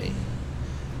blasphemy.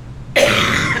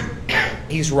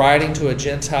 He's writing to a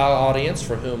Gentile audience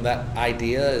for whom that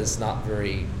idea is not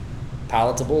very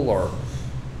palatable or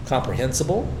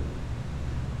comprehensible,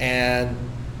 and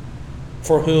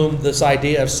for whom this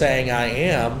idea of saying I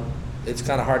am, it's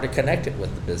kind of hard to connect it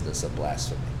with the business of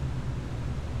blasphemy.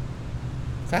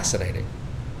 Fascinating.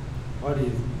 Why do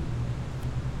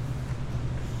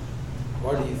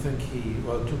you think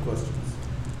well, two questions.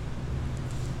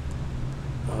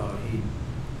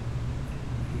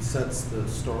 He sets the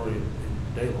story in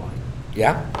daylight.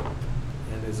 Yeah?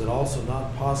 And is it also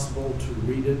not possible to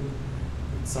read it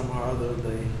somehow or other,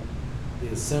 the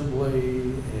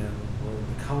assembly or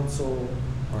the council,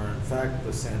 or in fact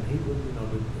the Sanhedrin,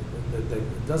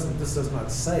 this does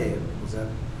not say it was at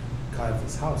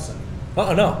Caiaphas' house anymore.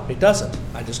 Oh, no, it doesn't.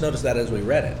 I just noticed that as we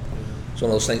read it. It's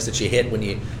one of those things that you hit when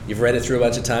you've read it through a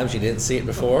bunch of times, you didn't see it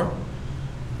before.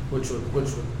 Which would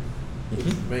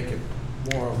make it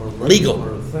more of a Legal.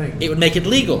 regular thing. It would make it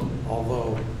legal.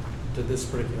 Although, to this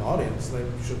particular audience, they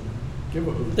shouldn't give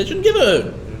a hoot. They shouldn't give a hoot.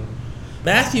 You know.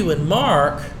 Matthew and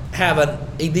Mark have an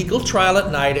illegal trial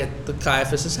at night at the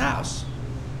Caiaphas' house.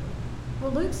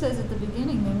 Well, Luke says at the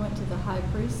beginning they went to the high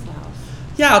priest's house.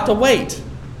 Yeah, to wait.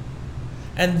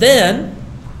 And then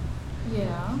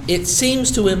Yeah. it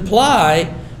seems to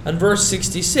imply In verse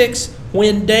 66,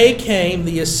 when day came,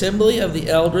 the assembly of the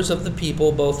elders of the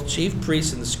people, both the chief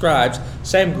priests and the scribes,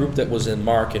 same group that was in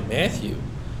Mark and Matthew,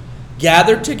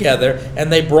 gathered together,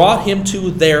 and they brought him to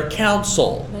their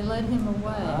council. They led him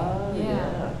away. Oh,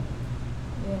 Yeah,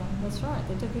 that's right.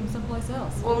 They took him someplace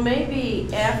else. Well,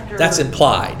 maybe after. That's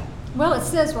implied. Well, it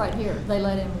says right here, they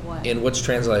led him away. In which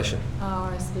translation?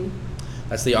 RSV.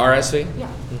 That's the RSV? Yeah.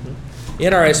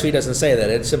 NRSV doesn't say that.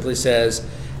 It simply says,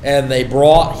 and they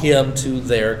brought him to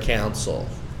their council.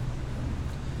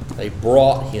 They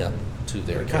brought him to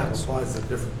their It kind of council. implies a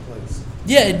different place.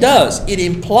 Yeah, it does. It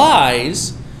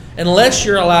implies, unless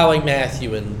you're allowing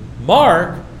Matthew and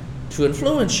Mark to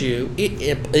influence you,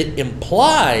 it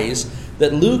implies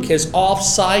that Luke has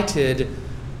off-cited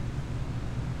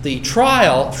the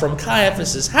trial from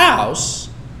Caiaphas' house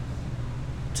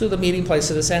to the meeting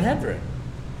place of the Sanhedrin,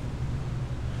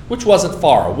 which wasn't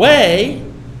far away,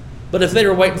 but if they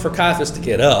were waiting for Caiaphas to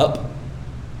get up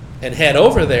and head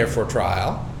over there for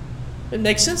trial, it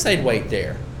makes sense they'd wait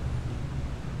there.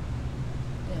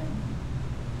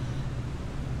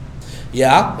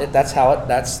 Yeah. Yeah,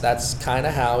 that's kind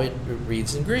of how it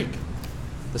reads in Greek,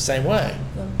 the same way.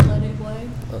 The led him away.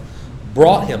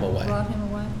 Brought him away Brought him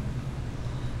away.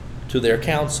 to their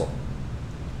council.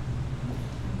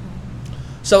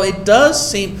 So it does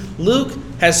seem Luke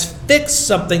has fixed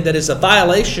something that is a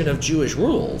violation of Jewish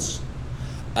rules.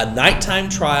 A nighttime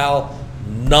trial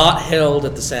not held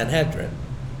at the Sanhedrin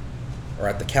or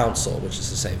at the council, which is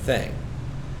the same thing.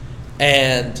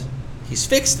 And he's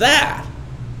fixed that.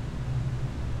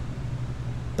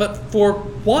 But for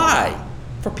why?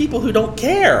 For people who don't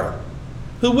care,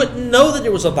 who wouldn't know that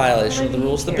there was a violation of the Maybe he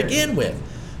rules to cared. begin with.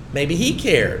 Maybe he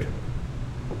cared.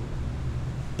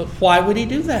 But why would he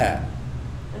do that?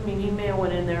 I mean, he may have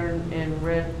went in there and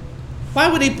read.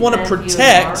 Why would he want to Matthew and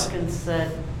protect? Mark and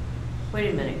said, wait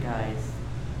a minute, guys.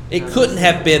 It couldn't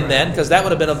have been then, because that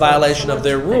would have been a violation of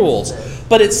their rules.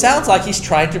 But it sounds like he's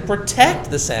trying to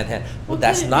protect the Sanhedrin. Well, Well,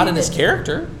 that's could it not be in his that-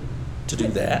 character to do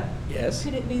that. Yes.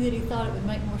 Could it be that he thought it would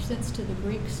make more sense to the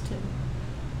Greeks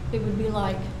to, it would be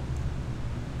like,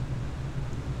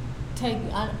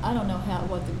 I don't know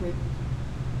what the Greek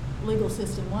legal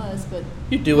system was, but.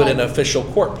 You do it in an like- official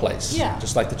court place, Yeah.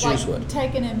 just like the Jews like would.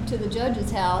 taking him to the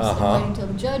judge's house Uh-huh. and waiting until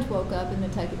the judge woke up and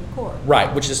then taking him to court.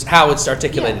 Right, which is how it's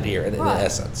articulated Yeah, here in right.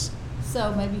 essence.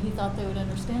 So maybe he thought they would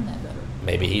understand that better.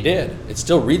 Maybe he did. It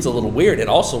still reads a little weird. It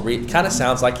also kind of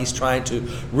sounds like he's trying to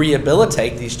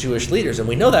rehabilitate these Jewish leaders, and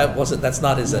we know that's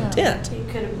not his Yeah. intent. He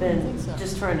could have I been think so.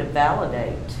 just trying to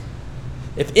validate.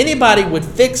 If anybody would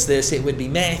fix this, it would be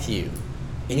Matthew,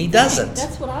 and he doesn't.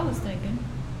 That's what I was thinking.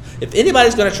 If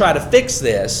anybody's going to try to fix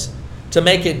this to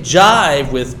make it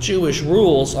jive with Jewish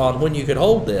rules on when you could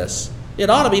hold this, it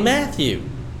ought to be Matthew.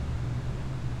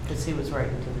 Because he was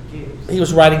writing to the Jews. He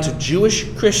was writing to Jewish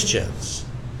Christians.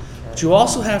 But you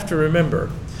also have to remember,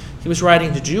 he was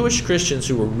writing to Jewish Christians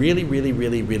who were really, really,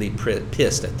 really, really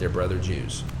pissed at their brother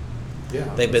Jews. Yeah.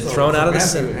 They've been So- thrown so out of the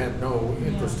Matthew synagogue. had no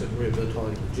interest in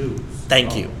rehabilitating the Jews.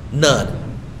 Thank you. None.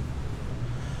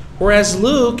 Whereas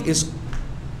Luke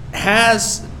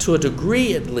has, to a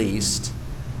degree at least,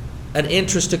 an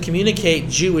interest to communicate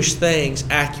Jewish things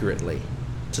accurately,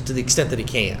 to the extent that he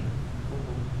can.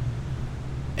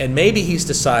 And maybe he's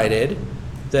decided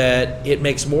that it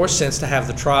makes more sense to have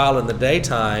the trial in the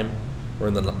daytime, or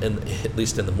at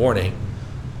least in the morning,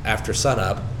 after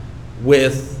sunup,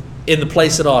 in the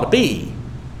place it ought to be,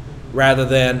 rather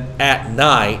than at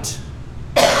night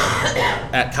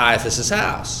at Caiaphas'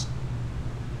 house.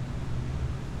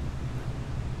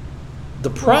 The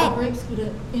Well, the problem, Greeks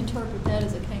would interpret that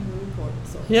as a kangaroo court.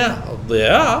 So. yeah.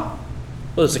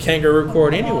 Well, it's a kangaroo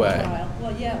court A long anyway. trial.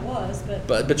 Well, yeah, it was,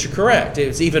 but. But you're correct.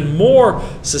 It's even more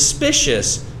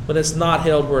suspicious when it's not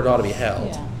held where it ought to be held.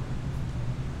 Yeah.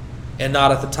 And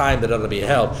not at the time that it ought to be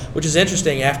held. Which is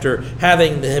interesting after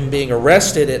having him being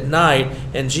arrested at night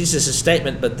and Jesus'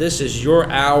 statement, but this is your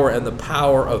hour and the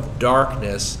power of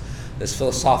darkness, this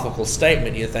philosophical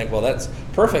statement, you think, well, that's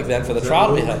perfect then for the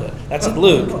trial to be held. That's in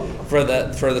Luke. For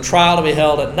the trial to be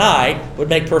held at night would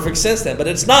make perfect sense then. But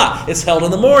it's not. It's held in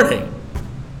the morning.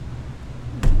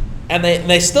 And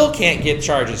they still can't get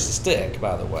charges to stick,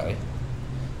 by the way,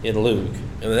 in Luke.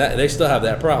 And they still have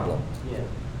that problem. Yeah.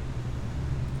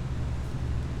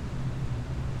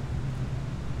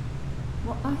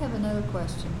 Well, I have another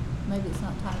question. Maybe it's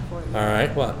not time for it. All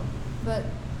right, what? But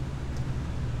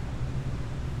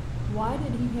why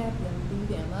did he have them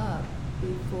beat him up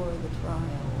before the trial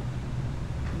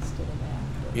instead of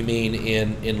after? You mean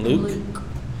in Luke?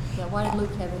 Yeah, why did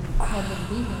Luke have them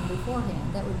beat him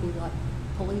beforehand? That would be like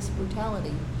police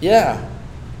brutality. Yeah.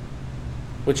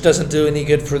 which doesn't do any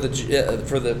good for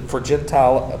for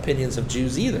Gentile opinions of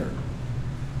Jews either.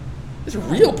 It's a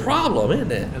real problem,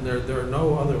 isn't it? And there are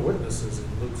no other witnesses in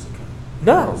Luke's account.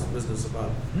 No. This business about,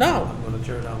 No. I'm going to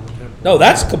tear down the temple. No,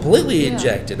 that's completely Yeah.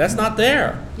 injected. That's not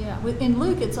there. Yeah, in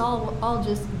Luke, it's all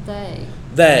just they,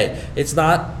 They. It's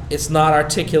not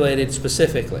articulated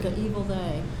specifically. the evil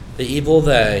they. The evil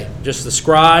they. Just the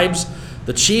scribes,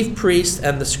 the chief priests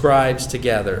and the scribes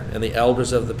together, and the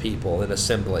elders of the people in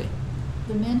assembly.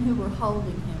 The men who were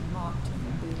holding him mocked him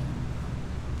and beat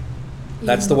him.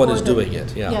 That's Even the one before who's doing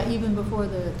it, yeah. Yeah, even before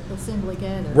the assembly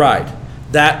gathered. Right.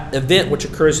 That event, which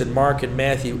occurs in Mark and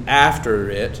Matthew after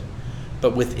it,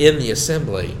 but within the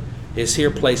assembly, is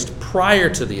here placed prior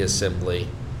to the assembly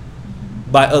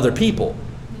by other people,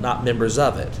 not members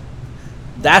of it.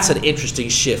 That's an interesting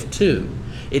shift, too.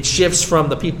 It shifts from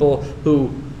the people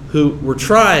who were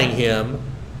trying him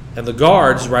and the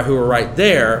guards who were right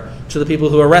there to the people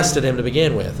who arrested him to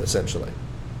begin with, essentially.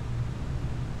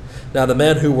 Now, the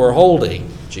men who were holding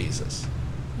Jesus.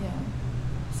 Yeah.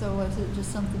 So was it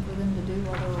just something for them to do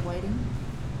while they were waiting?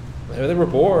 Maybe they were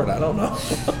bored. I don't know.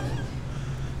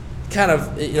 Kind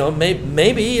of,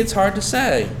 maybe it's hard to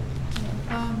say.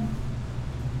 Yeah.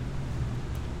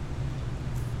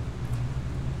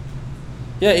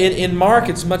 Yeah, in Mark,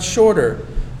 it's much shorter.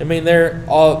 I mean,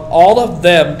 all of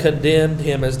them condemned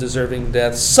him as deserving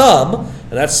death. Some,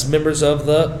 and that's members of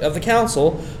the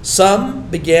council, some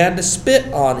began to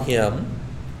spit on him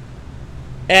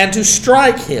and to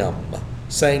strike him,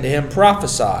 saying to him,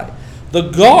 "Prophesy." The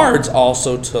guards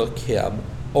also took him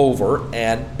over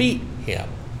and beat him.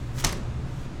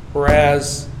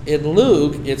 Whereas in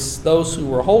Luke, it's those who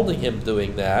were holding him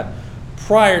doing that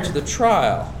prior to the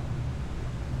trial.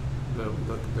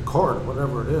 The court,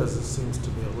 whatever it is, it seems to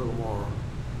be a little more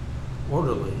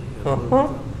orderly in Luke Uh-huh.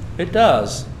 than It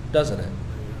does, doesn't it?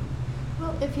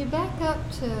 Well, if you back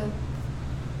up to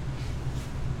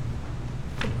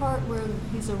the part where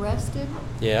he's arrested,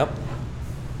 Yeah.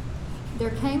 there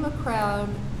came a crowd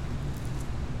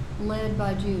led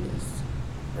by Judas.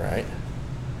 Right.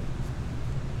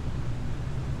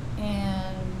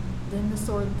 And then the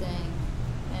sword thing.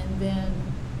 And then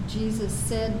Jesus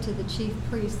said to the chief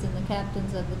priests and the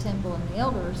captains of the temple and the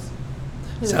elders.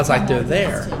 who Sounds had like come they're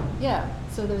out against there. him. Yeah,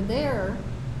 so they're there.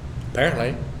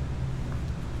 Apparently.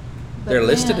 but They're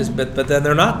listed then- as, but then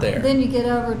they're not there. Then you get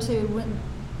over to when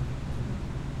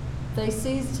they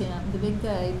seized him, the big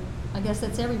they, I guess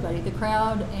that's everybody, the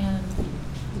crowd and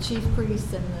the chief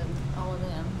priests and all of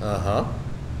them. Uh-huh.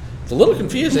 It's a little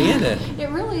confusing, isn't it? It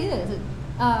really is.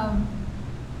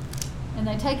 And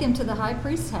they take him to the high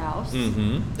priest's house,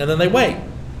 Mm-hmm. And then they wait.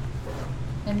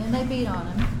 and then they beat on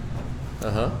him,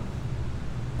 Uh-huh.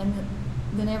 and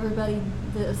then everybody,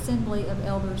 the assembly of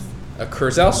elders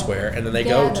Occurs elsewhere, and then they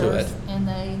go to it. gathers, and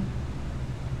they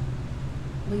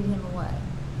lead him away.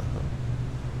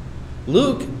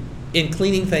 Luke, in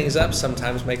cleaning things up,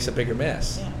 sometimes makes a bigger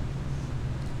mess. Yeah.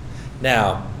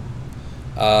 Now,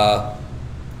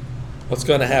 what's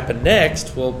going to happen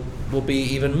next will be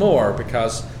even more,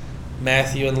 because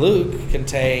Matthew and Luke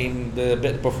contain the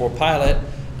bit before Pilate.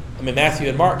 I mean, Matthew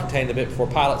and Mark contain the bit before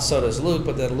Pilate, so does Luke,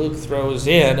 but then Luke throws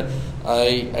in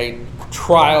a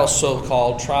trial,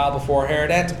 so-called trial before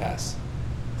Herod Antipas.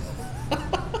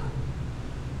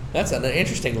 That's an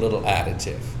interesting little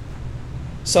additive.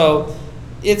 So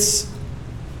it's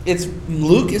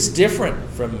Luke is different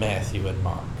from Matthew and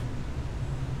Mark.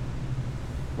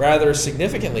 Rather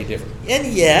significantly different.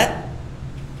 And yet,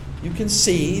 you can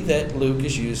see that Luke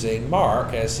is using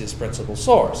Mark as his principal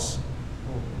source.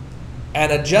 And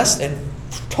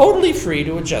totally free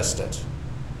to adjust it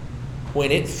when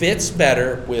it fits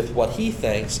better with what he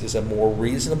thinks is a more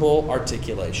reasonable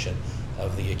articulation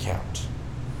of the account.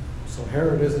 So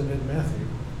Herod isn't in Matthew.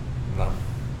 No.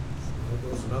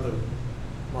 There goes another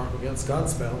mark against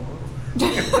Godspell.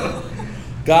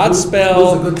 Godspell It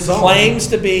was a good song. claims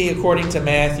to be according to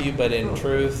Matthew, but in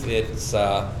truth, it's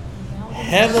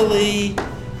heavily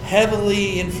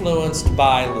influenced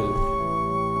by Luke.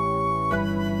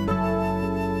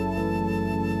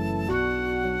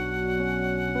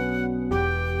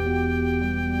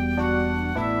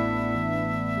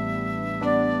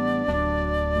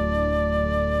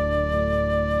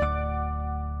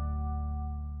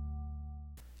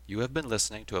 You have been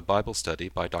listening to a Bible study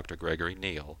by Dr. Gregory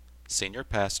Neal, Senior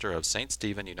Pastor of St.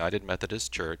 Stephen United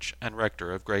Methodist Church and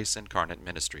Rector of Grace Incarnate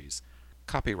Ministries.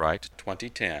 Copyright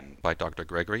 2010 by Dr.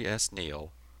 Gregory S.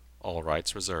 Neal. All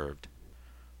rights reserved.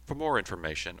 For more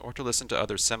information or to listen to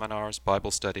other seminars,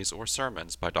 Bible studies, or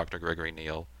sermons by Dr. Gregory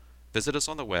Neal, visit us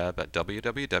on the web at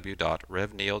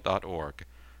www.revneal.org.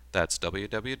 That's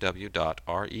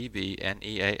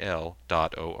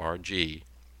www.revneal.org.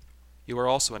 You are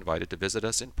also invited to visit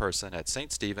us in person at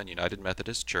St. Stephen United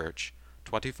Methodist Church,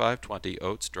 2520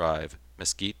 Oates Drive,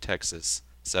 Mesquite, Texas,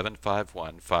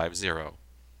 75150.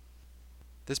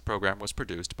 This program was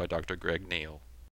produced by Dr. Greg Neal.